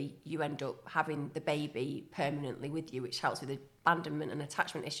 usually you end up having the baby permanently with you, which helps with the abandonment and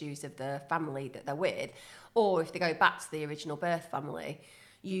attachment issues of the family that they're with, or if they go back to the original birth family,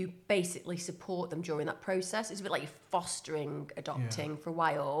 you basically support them during that process. It's a bit like you're fostering, adopting for a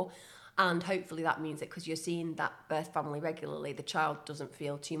while. And hopefully that means that because you're seeing that birth family regularly, the child doesn't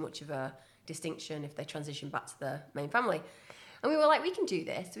feel too much of a distinction if they transition back to the main family. And we were like, we can do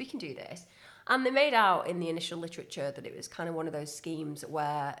this. And they made out in the initial literature that it was kind of one of those schemes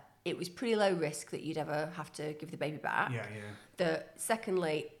where it was pretty low risk that you'd ever have to give the baby back. Yeah. That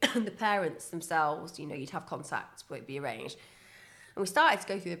secondly, the parents themselves, you'd have contact, but it'd be arranged. And we started to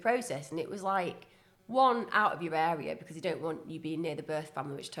go through the process, and it was like, one, out of your area because they don't want you being near the birth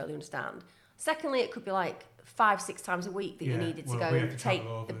family, which I totally understand. Secondly, it could be like 5-6 times a week that you needed to go and take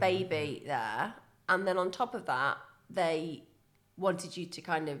the baby there. And then on top of that, they wanted you to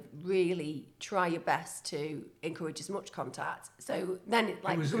kind of really try your best to encourage as much contact. So then it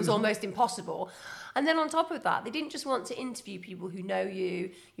was almost impossible. And then on top of that, they didn't just want to interview people who know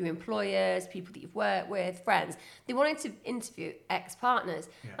you, your employers, people that you've worked with, friends. They wanted to interview ex-partners.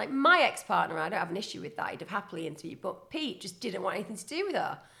 Yeah. Like my ex-partner, I don't have an issue with that. He'd have happily interviewed, but Pete just didn't want anything to do with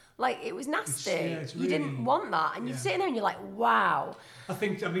her. Like, it was nasty. It's you really, didn't want that. And you're sitting there and you're like, wow. I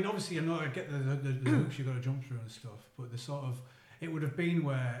mean, obviously, I know I get the hoops you've got to jump through and stuff, but the sort of, it would have been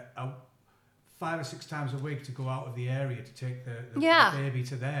where 5 or 6 times a week to go out of the area to take the baby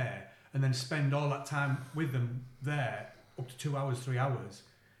to there and then spend all that time with them there, up to 2 hours, 3 hours.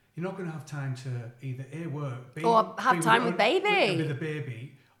 You're not going to have time to either work, or have time with baby. With the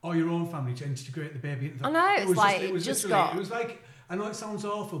baby, or your own family to integrate the baby into the... I know, it was like, I know it sounds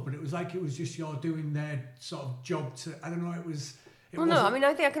awful, but it was like it was just you're doing their sort of job to... I don't know, it was... Well, no, I mean,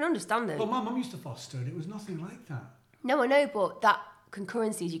 I think I can understand it. Well, my mum used to foster, and it was nothing like that. No, I know, but that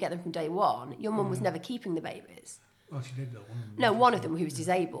concurrency, you get them from day one. Your mum was never keeping the babies. Well, she did, though. One of them who was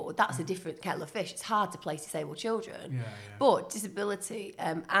disabled, that's a different kettle of fish. It's hard to place disabled children. Yeah. But disability,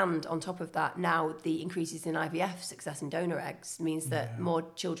 and on top of that, now the increases in IVF success and donor eggs means that more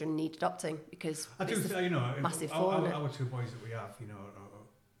children need adopting because massive fall. Our 2 boys that we have,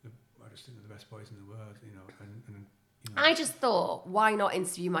 I just think they're the best boys in the world, and I just thought, why not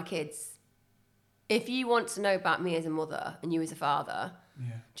interview my kids? If you want to know about me as a mother and you as a father,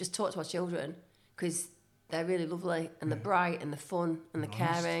 just talk to our children because they're really lovely and they're bright and they're fun and they're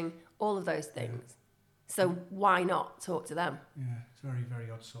caring, all of those things. Yeah. So why not talk to them? Yeah, it's a very,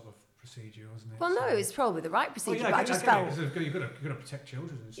 very odd sort of procedure, wasn't it? Well, no, it's probably the right procedure, but I just felt... You've got to protect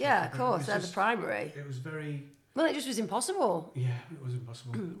children and stuff. Yeah, of course, they're the primary. It was very... Well, it just was impossible. Yeah, it was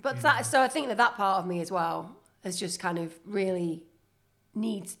impossible. So I think that part of me as well has just kind of really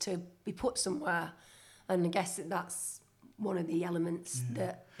needs to be put somewhere. And I guess that's one of the elements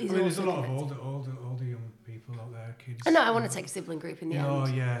that is. There's a lot of older young people out there, kids. I know. I want to take a sibling group in the end. Oh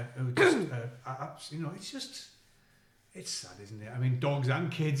yeah, it's just, it's sad, isn't it? I mean, dogs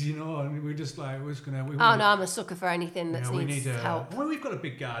and kids, and we're just like we're just gonna. No, I'm a sucker for anything that needs help. Well, we've got a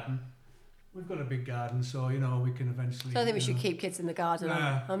big garden. So we can eventually. So I think we should keep kids in the garden.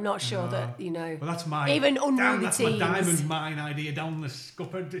 I'm not sure that Well, that's my even unruly that's teens. my diamond mine idea down the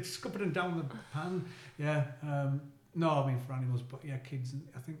scuppered and down the pan. Yeah. No, I mean for animals, but yeah, kids.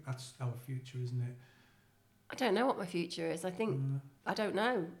 I think that's our future, isn't it? I don't know what my future is. I think I don't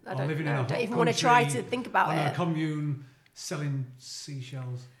know. I don't even want to try to think about on it. On a commune selling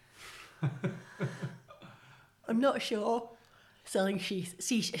seashells. I'm not sure. Selling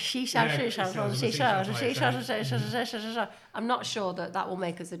seashells. I'm not sure that will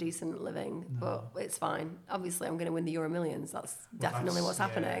make us a decent living, but it's fine. Obviously, I'm going to win the Euro Millions. That's definitely what's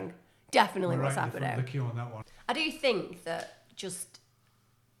happening. Definitely what's happening. The queue on that one. I do think that just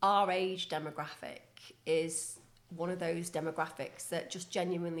our age demographic is one of those demographics that just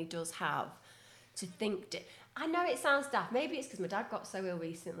genuinely does have to think. I know it sounds daft. Maybe it's because my dad got so ill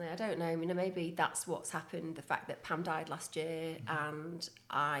recently. I don't know. I mean, maybe that's what's happened. The fact that Pam died last year and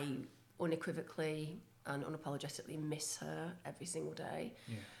I unequivocally and unapologetically miss her every single day.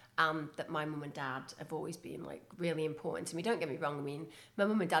 Yeah. And that my mum and dad have always been like really important to me. Don't get me wrong. I mean, my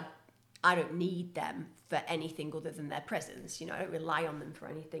mum and dad, I don't need them for anything other than their presence. I don't rely on them for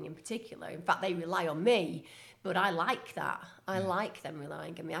anything in particular. In fact, they rely on me. But I like that. I like them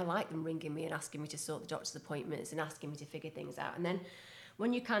relying on me. I like them ringing me and asking me to sort the doctor's appointments and asking me to figure things out. And then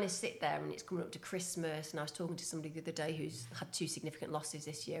when you kind of sit there and it's coming up to Christmas, and I was talking to somebody the other day who's had 2 significant losses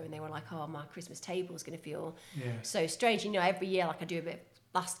this year, and they were like, oh, my Christmas table is going to feel so strange. Every year, like I do a bit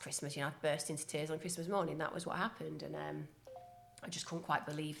last Christmas, I burst into tears on Christmas morning. That was what happened. And I just couldn't quite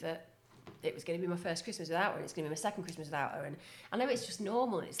believe that it was going to be my first Christmas without her, and it's going to be my second Christmas without her. And I know it's just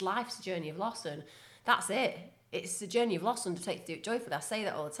normal, and it's life's a journey of loss, and that's it. It's a journey of loss, undertake to do it joyfully. I say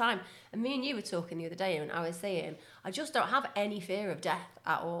that all the time. And me and you were talking the other day, and I was saying, I just don't have any fear of death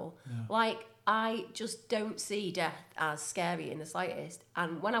at all. No. Like, I just don't see death as scary in the slightest.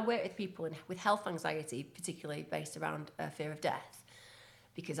 And when I work with people with health anxiety, particularly based around fear of death,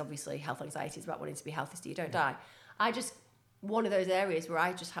 because obviously health anxiety is about wanting to be healthy so you don't die, one of those areas where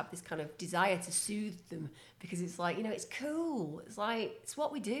I just have this kind of desire to soothe them, because it's like, it's cool. It's like, it's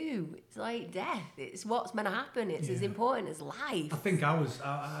what we do. It's like death. It's what's meant to happen. It's as important as life. I think throughout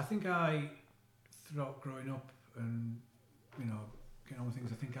growing up and, getting on with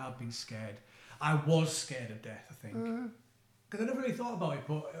things, I think I've been scared. I was scared of death, I think. Because I never really thought about it,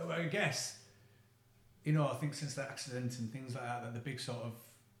 but I guess, I think since the accident and things like that, the big sort of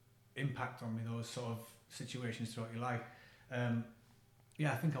impact on me, those sort of situations throughout your life,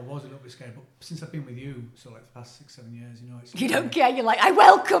 I think I was a little bit scared, but since I've been with you, so like the past 6-7 years, you know, it's... You don't care. You're like, I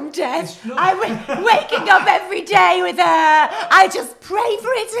welcome death. No. I'm waking up every day with her. I just pray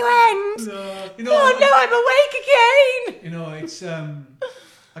for it to end. No, you know, Oh no, I'm awake again. You know, it's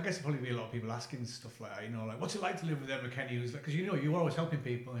I guess there'll probably be a lot of people asking stuff like that. You know, like what's it like to live with Emma Kenny? Who's like, because you know you're always helping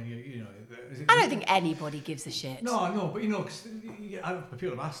people, and you know. I don't think anybody gives a shit. No, but you know, because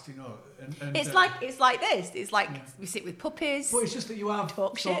people have asked, you know, and It's like this. It's like we sit with puppies. But it's just that you have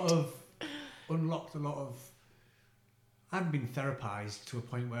Talk sort shit. of unlocked a lot of. I haven't been therapized to a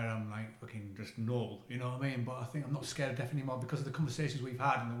point where I'm like fucking just null, you know what I mean? But I think I'm not scared of death anymore because of the conversations we've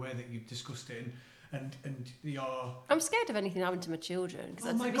had and the way that you've discussed it and your... I'm scared of anything happening to my children because Oh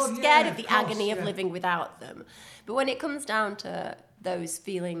I'd my be God, scared yeah, of the of course, agony of yeah. living without them. But when it comes down to those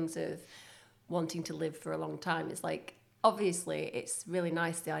feelings of wanting to live for a long time, it's like, obviously, it's really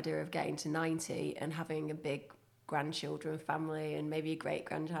nice, the idea of getting to 90 and having a big grandchildren family and maybe a great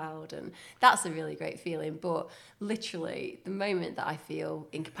grandchild, and that's a really great feeling. But literally the moment that I feel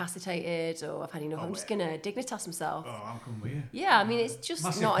incapacitated or I've had enough, I'm just gonna dignitas myself. Oh, I'm coming with you. Yeah, I mean, it's just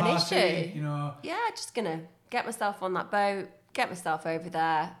Massive not party, an issue. you know. Yeah, just gonna get myself on that boat, get myself over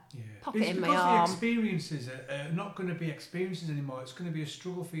there, pop it in my arm. Because the experiences are not going to be experiences anymore. It's going to be a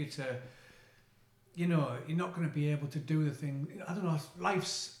struggle for you to, you know, you're not going to be able to do the thing. I don't know,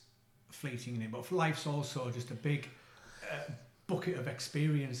 life's fleeting in it, but life's also just a big bucket of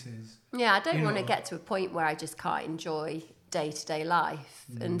experiences. Yeah, I don't You want to know. get to a point where I just can't enjoy day-to-day life.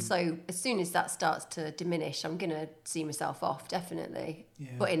 And so as soon as that starts to diminish, I'm going to see myself off, definitely.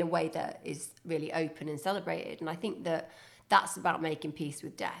 Yeah. But in a way that is really open and celebrated. And I think that that's about making peace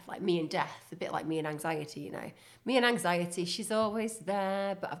with death. Like me and death, a bit like me and anxiety, you know. Me and anxiety, she's always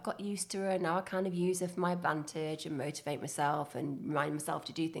there, but I've got used to her. Now I kind of use her for my advantage and motivate myself and remind myself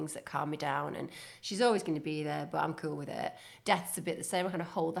to do things that calm me down. And she's always going to be there, but I'm cool with it. Death's a bit the same. I kind of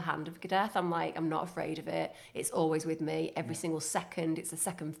hold the hand of death. I'm like, I'm not afraid of it. It's always with me. Every single second, it's a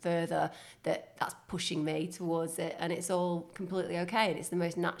second further that's pushing me towards it. And it's all completely okay. And it's the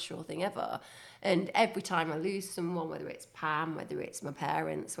most natural thing ever. And every time I lose someone, whether it's Pam, whether it's my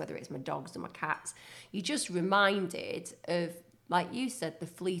parents, whether it's my dogs or my cats, you're just reminded of, like you said, the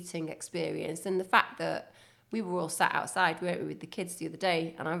fleeting experience and the fact that we were all sat outside, weren't we, with the kids the other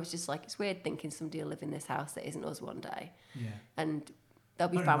day, and I was just like, it's weird thinking somebody will live in this house that isn't us one day. Yeah. And there'll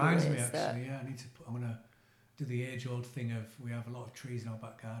be That families reminds me, that... actually, yeah, I'm going to do the age-old thing of we have a lot of trees in our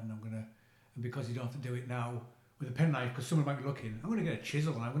back garden. And because you don't have to do it now with a penknife, because someone might be looking, I'm going to get a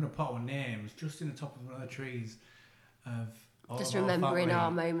chisel and I'm going to put our names just in the top of one of the trees of all Just of our remembering family.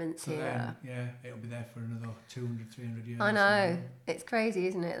 our moments So here. then, yeah, it'll be there for another 200, 300 years. I know. It's crazy,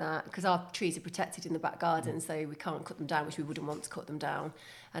 isn't it, that? Because our trees are protected in the back garden, so we can't cut them down, which we wouldn't want to cut them down.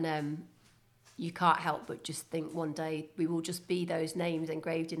 And you can't help but just think one day we will just be those names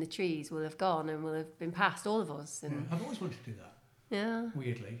engraved in the trees will have gone and will have been passed, all of us. And I've always wanted to do that, yeah.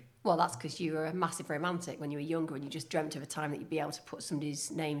 weirdly. Well, that's because you were a massive romantic when you were younger and you just dreamt of a time that you'd be able to put somebody's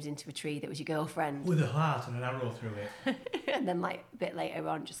names into a tree that was your girlfriend. With a heart and an arrow through it. And then, like, a bit later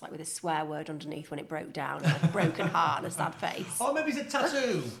on, just like with a swear word underneath when it broke down, like a broken heart and a sad face. Or maybe it's a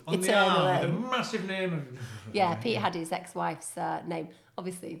tattoo on the arm with a massive name. Yeah, Pete had his ex-wife's name.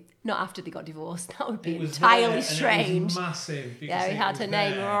 Obviously, not after they got divorced. That would be It was entirely there, and strange. it was massive. Yeah, he had her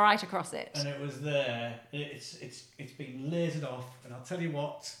name right across it. And it was there. It's been lasered off. And I'll tell you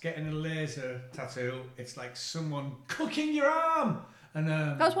what, getting a laser tattoo, it's like someone cooking your arm. And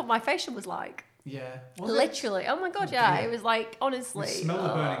That was what my facial was like. yeah, Literally. Oh my God, yeah. It was like, honestly. You smell the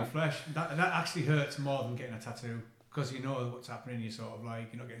burning flesh. That actually hurts more than getting a tattoo. Because you know what's happening, you're sort of like,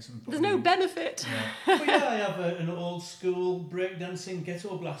 you're not getting some... There's no benefit. Yeah. But yeah, I have an old school breakdancing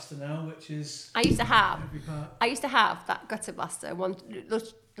ghetto blaster now, which is... I used to have that gutter blaster.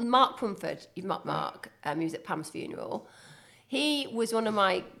 Mark Plumford, you've met Mark, he was at Pam's funeral. He was one of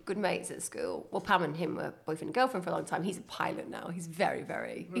my good mates at school. Well, Pam and him were boyfriend and girlfriend for a long time. He's a pilot now. He's very,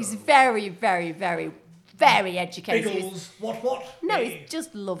 very educated. Biggles, what? No, Hey. he's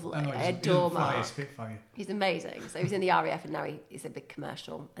just lovely. I know, I adore Mark. Spitfire. He's amazing. So he's in the RAF and now he's a big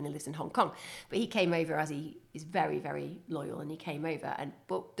commercial and he lives in Hong Kong. But he came over as he is very, very loyal and he came over.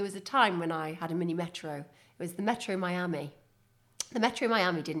 But there was a time when I had a mini Metro. It was the Metro Miami. The Metro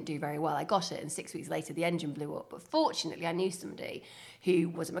Miami didn't do very well. I got it and 6 weeks later the engine blew up. But fortunately I knew somebody who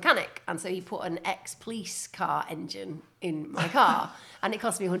was a mechanic. And so he put an ex-police car engine in my car. And it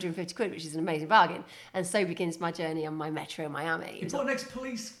cost me 150 quid, which is an amazing bargain. And so begins my journey on my Metro Miami. You put an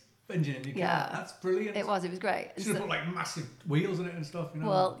ex-police engine in your car. Yeah. That's brilliant. It was great. You should have put like massive wheels on it and stuff, you know.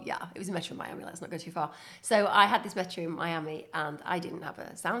 Well, yeah, it was a Metro in Miami. Let's not go too far. So I had this Metro in Miami, and I didn't have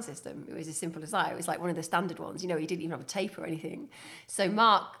a sound system. It was as simple as that. It was like one of the standard ones. You know, he didn't even have a tape or anything. So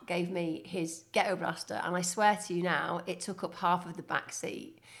Mark gave me his Ghetto Blaster, and I swear to you now, it took up half of the back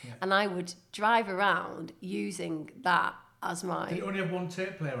seat. Yeah. And I would drive around using that as my... Did it only have one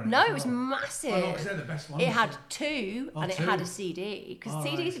tape player on it? No, it was massive. Oh, no, because they're the best ones. It had two, and it had a CD. Because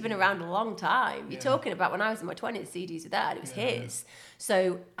CDs have been around a long time. You're talking about when I was in my 20s, CDs were there, and it was his.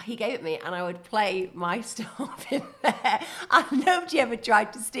 So he gave it me, and I would play my stuff in there. And nobody ever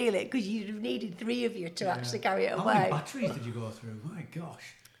tried to steal it, because you'd have needed 3 of you to actually carry it away. How many batteries did you go through? My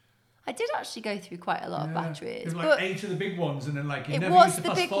gosh. I did actually go through quite a lot of batteries. There's like 8 of the big ones, and then like you it never was used to the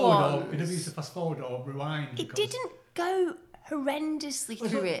fast big forward ones. or you never used to fast forward or rewind. It didn't go horrendously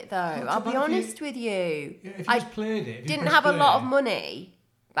through it though. I'll be bad if honest with you. Yeah, if you just played it, didn't have a lot of money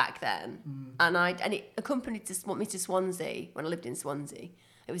back then, and it accompanied me to Swansea when I lived in Swansea.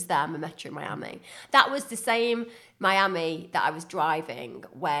 It was there, my Metro in Miami. That was the same Miami that I was driving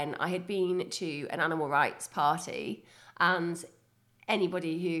when I had been to an animal rights party, and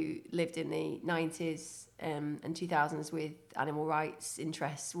anybody who lived in the 90s and 2000s with animal rights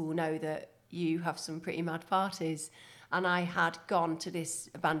interests will know that you have some pretty mad parties. And I had gone to this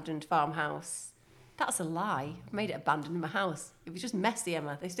abandoned farmhouse. That's a lie. I've made it abandoned in my house. It was just messy,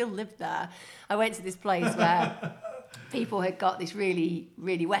 Emma. They still lived there. I went to this place where people had got this really,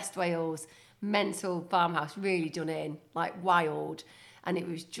 really West Wales mental farmhouse, really done in, like wild. And it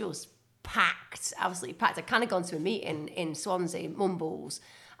was just packed, absolutely packed. I'd kind of gone to a meeting in Swansea, Mumbles,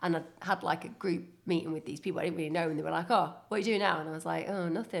 and I had like a group meeting with these people I didn't really know, and they were like, "Oh, what are you doing now?" And I was like, "Oh,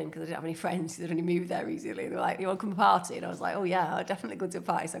 nothing," because I didn't have any friends who'd only moved there recently. And they were like, "You want to come to a party?" And I was like, "Oh yeah, I'll definitely go to a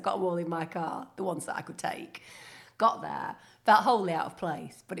party." So I got them all in my car, the ones that I could take. Got there, felt wholly out of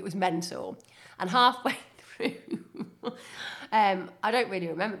place, but it was mental. And halfway through, I don't really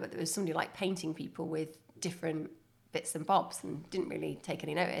remember, but there was somebody like painting people with different bits and bobs, and didn't really take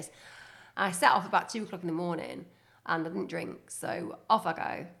any notice. I set off about 2 o'clock in the morning, and I didn't drink, so off I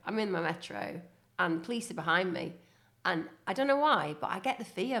go. I'm in my Metro, and the police are behind me, and I don't know why, but I get the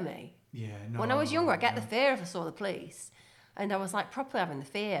fear me. Yeah, no. When I was younger, I get the fear if I saw the police, and I was like properly having the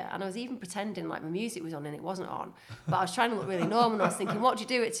fear, and I was even pretending like my music was on and it wasn't on, but I was trying to look really normal, and I was thinking, what do you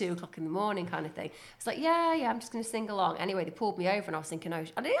do at 2 o'clock in the morning kind of thing. It's like, yeah, I'm just going to sing along. Anyway, they pulled me over, and I was thinking, oh,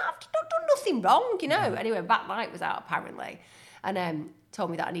 I didn't have to, done nothing wrong, you know. Anyway, back light was out apparently, and told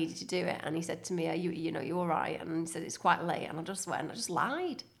me that I needed to do it, and he said to me, you know, you're all right, and he said it's quite late, and I just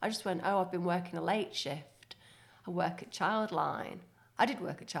lied. I just went, oh, I've been working a late shift. I work at Childline. I did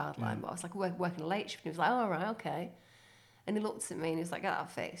work at Childline, but I was like working a late shift, and he was like, oh, all right, okay. And he looked at me and he was like, get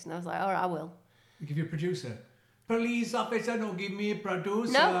that fixed, and I was like, all right, I will. You give you a producer? Police officer, don't give me a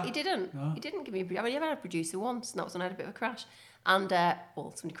producer. No, he didn't. No? He didn't give me a producer. I mean, I had a producer once, and that was when I had a bit of a crash, and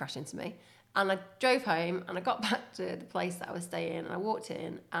somebody crashed into me. And I drove home, and I got back to the place that I was staying, and I walked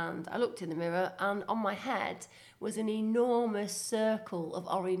in, and I looked in the mirror, and on my head was an enormous circle of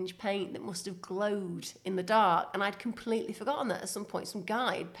orange paint that must have glowed in the dark, and I'd completely forgotten that at some point some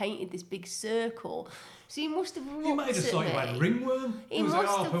guy had painted this big circle. So he must have looked at me. You might have just thought you had a ringworm. He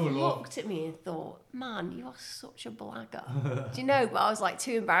must have looked at me and thought, man, you are such a blagger. Do you know? But I was like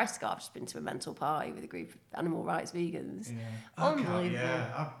too embarrassed to go. I've just been to a mental party with a group of animal rights vegans. Yeah. Unbelievable.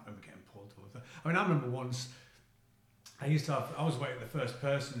 Yeah, I remember getting pulled over. I mean, I remember once, I was waiting the first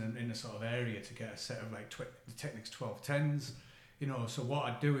person in the sort of area to get a set of like the Technics 1210s. You know, so what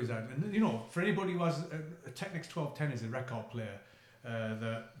I'd do is for anybody who has a Technics 1210 is a record player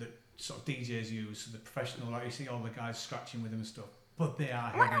that sort of DJs use, so the professional, like you see all the guys scratching with them and stuff, but they are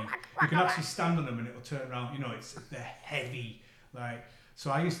heavy. You can actually stand on them and it'll turn around, you know, they're heavy. Like, so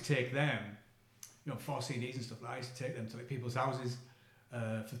I used to take them, you know, 4 CDs and stuff, I used to take them to like people's houses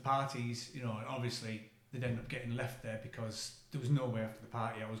for parties, you know, and obviously they'd end up getting left there because there was no way after the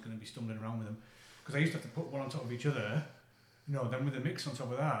party I was going to be stumbling around with them, because I used to have to put one on top of each other, you know, then with a mix on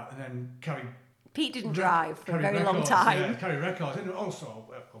top of that, and then carry... Pete didn't drive for a very long time. Yeah, carry records. And also,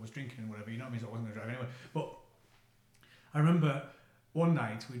 I was drinking and whatever, you know what I mean? So I wasn't going to drive anyway. But I remember one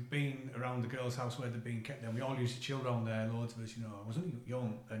night we'd been around the girls' house where they'd been kept there. We all used to chill around there, loads of us, you know. I was only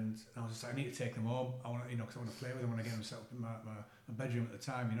young, and I was just like, I need to take them home. I want to, you know, because I want to play with them when I get them set up in my bedroom at the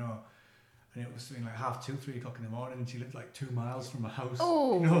time, you know. And it was something like 2:30, 3 o'clock in the morning, and she lived like 2 miles from my house.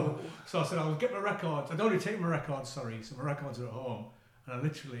 Oh. You know? So I said, I'll get my records. I'd already taken my records, sorry. So my records are at home. And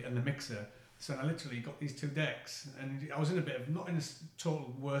and the mixer. So I literally got these 2 decks, and I was in a bit of, not in a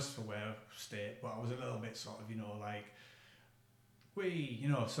total worse for wear state, but I was a little bit sort of, you know, like, you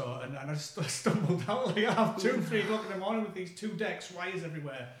know, so, and I just stumbled out like 2:30, 3 o'clock in the morning with these 2 decks, wires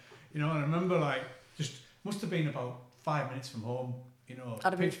everywhere, you know. And I remember like just must have been about 5 minutes from home, you know.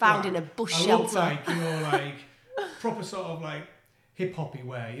 I'd have been pitch found black. in a bush I shelter. looked like, you know, like proper sort of like hip hoppy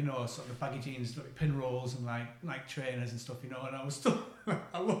wear, you know, sort of baggy jeans, like pin rolls and like Nike trainers and stuff, you know. And I was still, I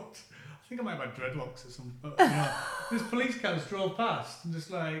think I might have had dreadlocks or something. But, you know, this police cars drove past and just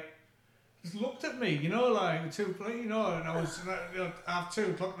looked at me, you know, like you know, and I was you know, half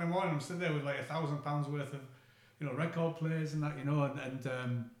 2 o'clock in the morning. I'm sitting there with like £1,000 worth of, you know, record players and that, you know,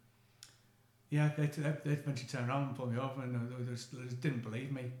 and yeah, they eventually turned around and pulled me over, and they just didn't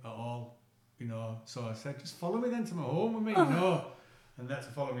believe me at all, you know. So I said, just follow me then to my home with me, you know. And that's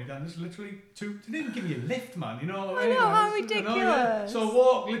to follow me down. Just literally they didn't even give me a lift, man. You know. I know, how ridiculous. Yeah. So I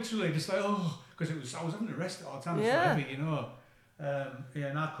walked literally just like because I was having to rest all the time. It was so heavy, you know. Yeah,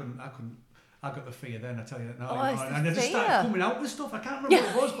 and I got the fear then. I tell you that now. You know? And I just started coming out with stuff. I can't remember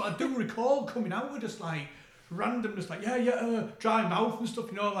what it was, but I do recall coming out with just like random, just like dry mouth and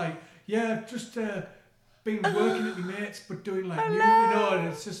stuff. You know, like just. Been working at my mates, but doing like you know, and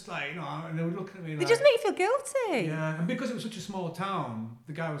it's just like, you know, and they were looking at me like... They just make you feel guilty. Yeah, and because it was such a small town,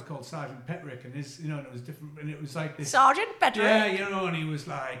 the guy was called Sergeant Petrick, and his, you know, and it was different, and it was like this... Sergeant Petrick? Yeah, you know, and he was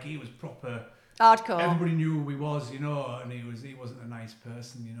proper... Hardcore. Everybody knew who he was, you know, and he wasn't a nice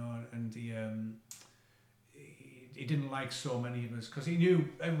person, you know, and he didn't like so many of us, because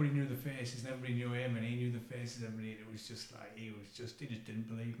everybody knew the faces, and everybody knew him, and he knew the faces, everybody, it was just like, he just didn't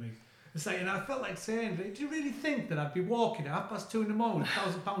believe me. It's like, and I felt like saying, do you really think that I'd be walking at 2:30 in the morning with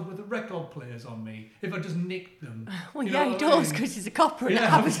 £1,000 worth of record players on me if I just nicked them? Well, you yeah, know he does, I mean? because he's a copper, and it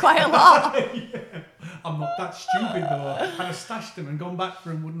happens quite a lot. Yeah. I'm not that stupid though. I'd have stashed them and gone back for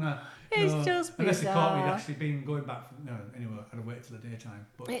them, wouldn't I? It's just bizarre. Unless they caught me actually been going back for, no, anyway, I'd have waited till the daytime.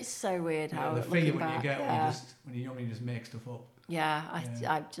 But it's so weird how the feeling when you get when you young and you just make stuff up. Yeah,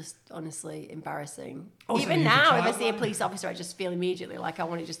 I just honestly embarrassing. Also, even use a now, if I child see a line. police officer, I just feel immediately like I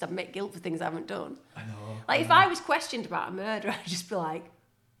want to just admit guilt for things I haven't done. I know. Like if I was questioned about a murder, I'd just be like,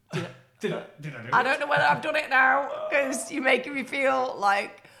 did I do it? I don't know whether I've done it now because you're making me feel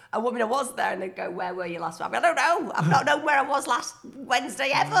like a woman I was there, and they'd go, where were you last week? I don't know. I've not known where I was last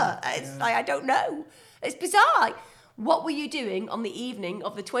Wednesday ever. It's like, I don't know. It's bizarre. Like, what were you doing on the evening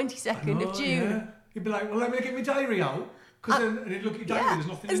of the 22nd of June? Yeah. You'd be like, well, let me get my diary out. Because then you'd look at your diary, there's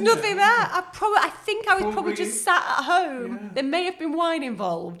nothing There's in nothing there. there. I think I was probably just sat at home. Yeah. There may have been wine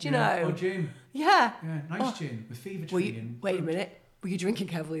involved, you know. Or gin. Yeah. Yeah, nice gin with fever tree. Wait a minute. Were you drinking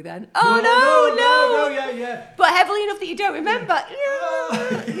heavily then? No, Oh, no. yeah. But heavily enough that you don't remember.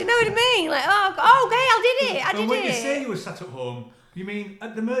 You know what I mean? Like, okay, I did it. And when you say you were sat at home, you mean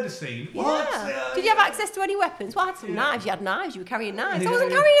at the murder scene? Yeah. What? Did you have access to any weapons? Well, I had some knives. You had knives. You were carrying knives. I Yeah,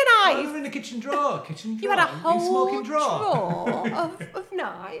 wasn't yeah. carrying a Oh, knife. they were in the kitchen drawer. You had a In whole smoking drawer. of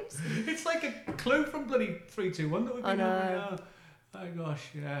knives. It's like a clue from bloody 3, 2, 1 that we've I been know. over. Oh gosh,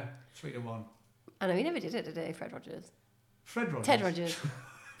 yeah, 3 to 1. I know, he never did it, did he, Fred Rogers? Fred Rogers. Ted Rogers.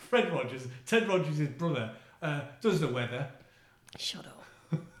 Fred Rogers. Ted Rogers' brother does the weather. Shut up.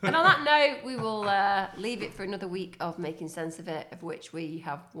 And on that note, we will leave it for another week of making sense of it, of which we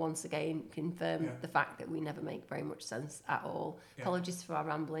have once again confirmed the fact that we never make very much sense at all. Yeah. Apologies for our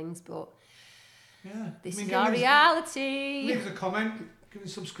ramblings, but this is give our us- reality. Leave us a comment, give us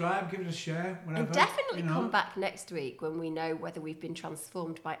a subscribe, give us a share, whatever. And definitely you know. come back next week when we know whether we've been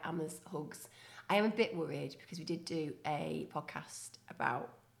transformed by Emma's hugs. I am a bit worried because we did do a podcast about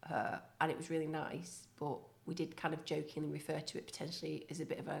her and it was really nice, but we did kind of jokingly refer to it potentially as a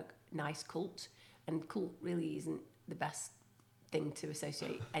bit of a nice cult, and cult really isn't the best thing to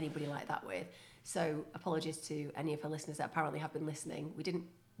associate anybody like that with. So apologies to any of our listeners that apparently have been listening. We didn't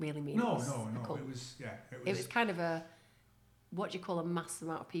really mean No. it was a cult. It was Kind of a, what do you call a mass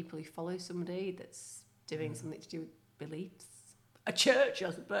amount of people who follow somebody that's doing something to do with beliefs? A church,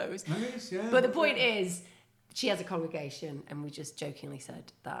 I suppose. Nice, yeah. But the point is, she has a congregation, and we just jokingly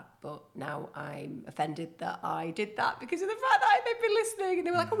said that. But now I'm offended that I did that because of the fact that they've been listening, and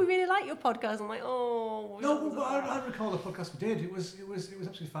they were like, "Oh, we really like your podcast." I'm like, "Oh." No, but I recall the podcast we did. It was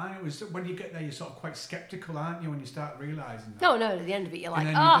absolutely fine. It was when you get there, you're sort of quite sceptical, aren't you? When you start realising that. No. At the end of it, you're like,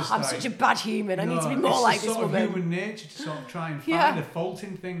 then "Oh, you're just I'm like, such a bad human. I need to be it's more like just this sort of woman." human nature to sort of try and find Yeah. a fault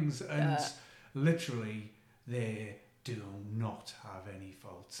in things, and literally they do not have any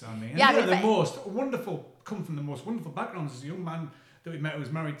faults. I mean, Yeah, and but the most wonderful, come from the most wonderful backgrounds. As a young man that we met who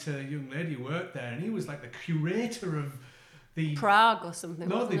was married to a young lady who worked there, and he was like the curator of the Prague or something.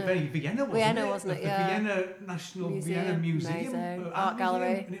 no, wasn't the it? Vienna, wasn't Vienna, it? wasn't it? The Yeah. Vienna National Vienna Museum, amazing. art Art gallery.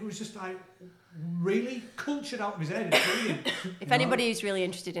 museum, and it was just like really cultured out of his head. It's brilliant. If anybody who's really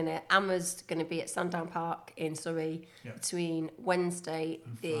interested in it, Emma's going to be at Sandown Park in Surrey between Wednesday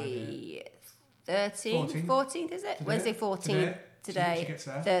And the 13th, 14th. 14th is it? Today. Wednesday 14th Today. today, gets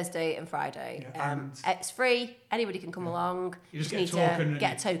there. Thursday and Friday. Yeah, and it's free. Anybody can come along. You just need to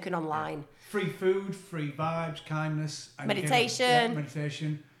get a token online. Free food, free vibes, kindness. And meditation.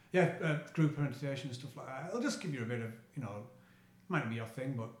 Meditation. Yeah, group meditation and stuff like that. It'll just give you a bit of, it might not be your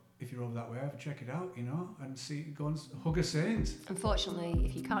thing, but if you're over that way, check it out, and go and hug a saint. Unfortunately,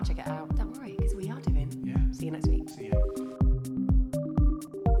 if you can't check it out, don't worry, because we are doing. Yeah. See you next week. See ya.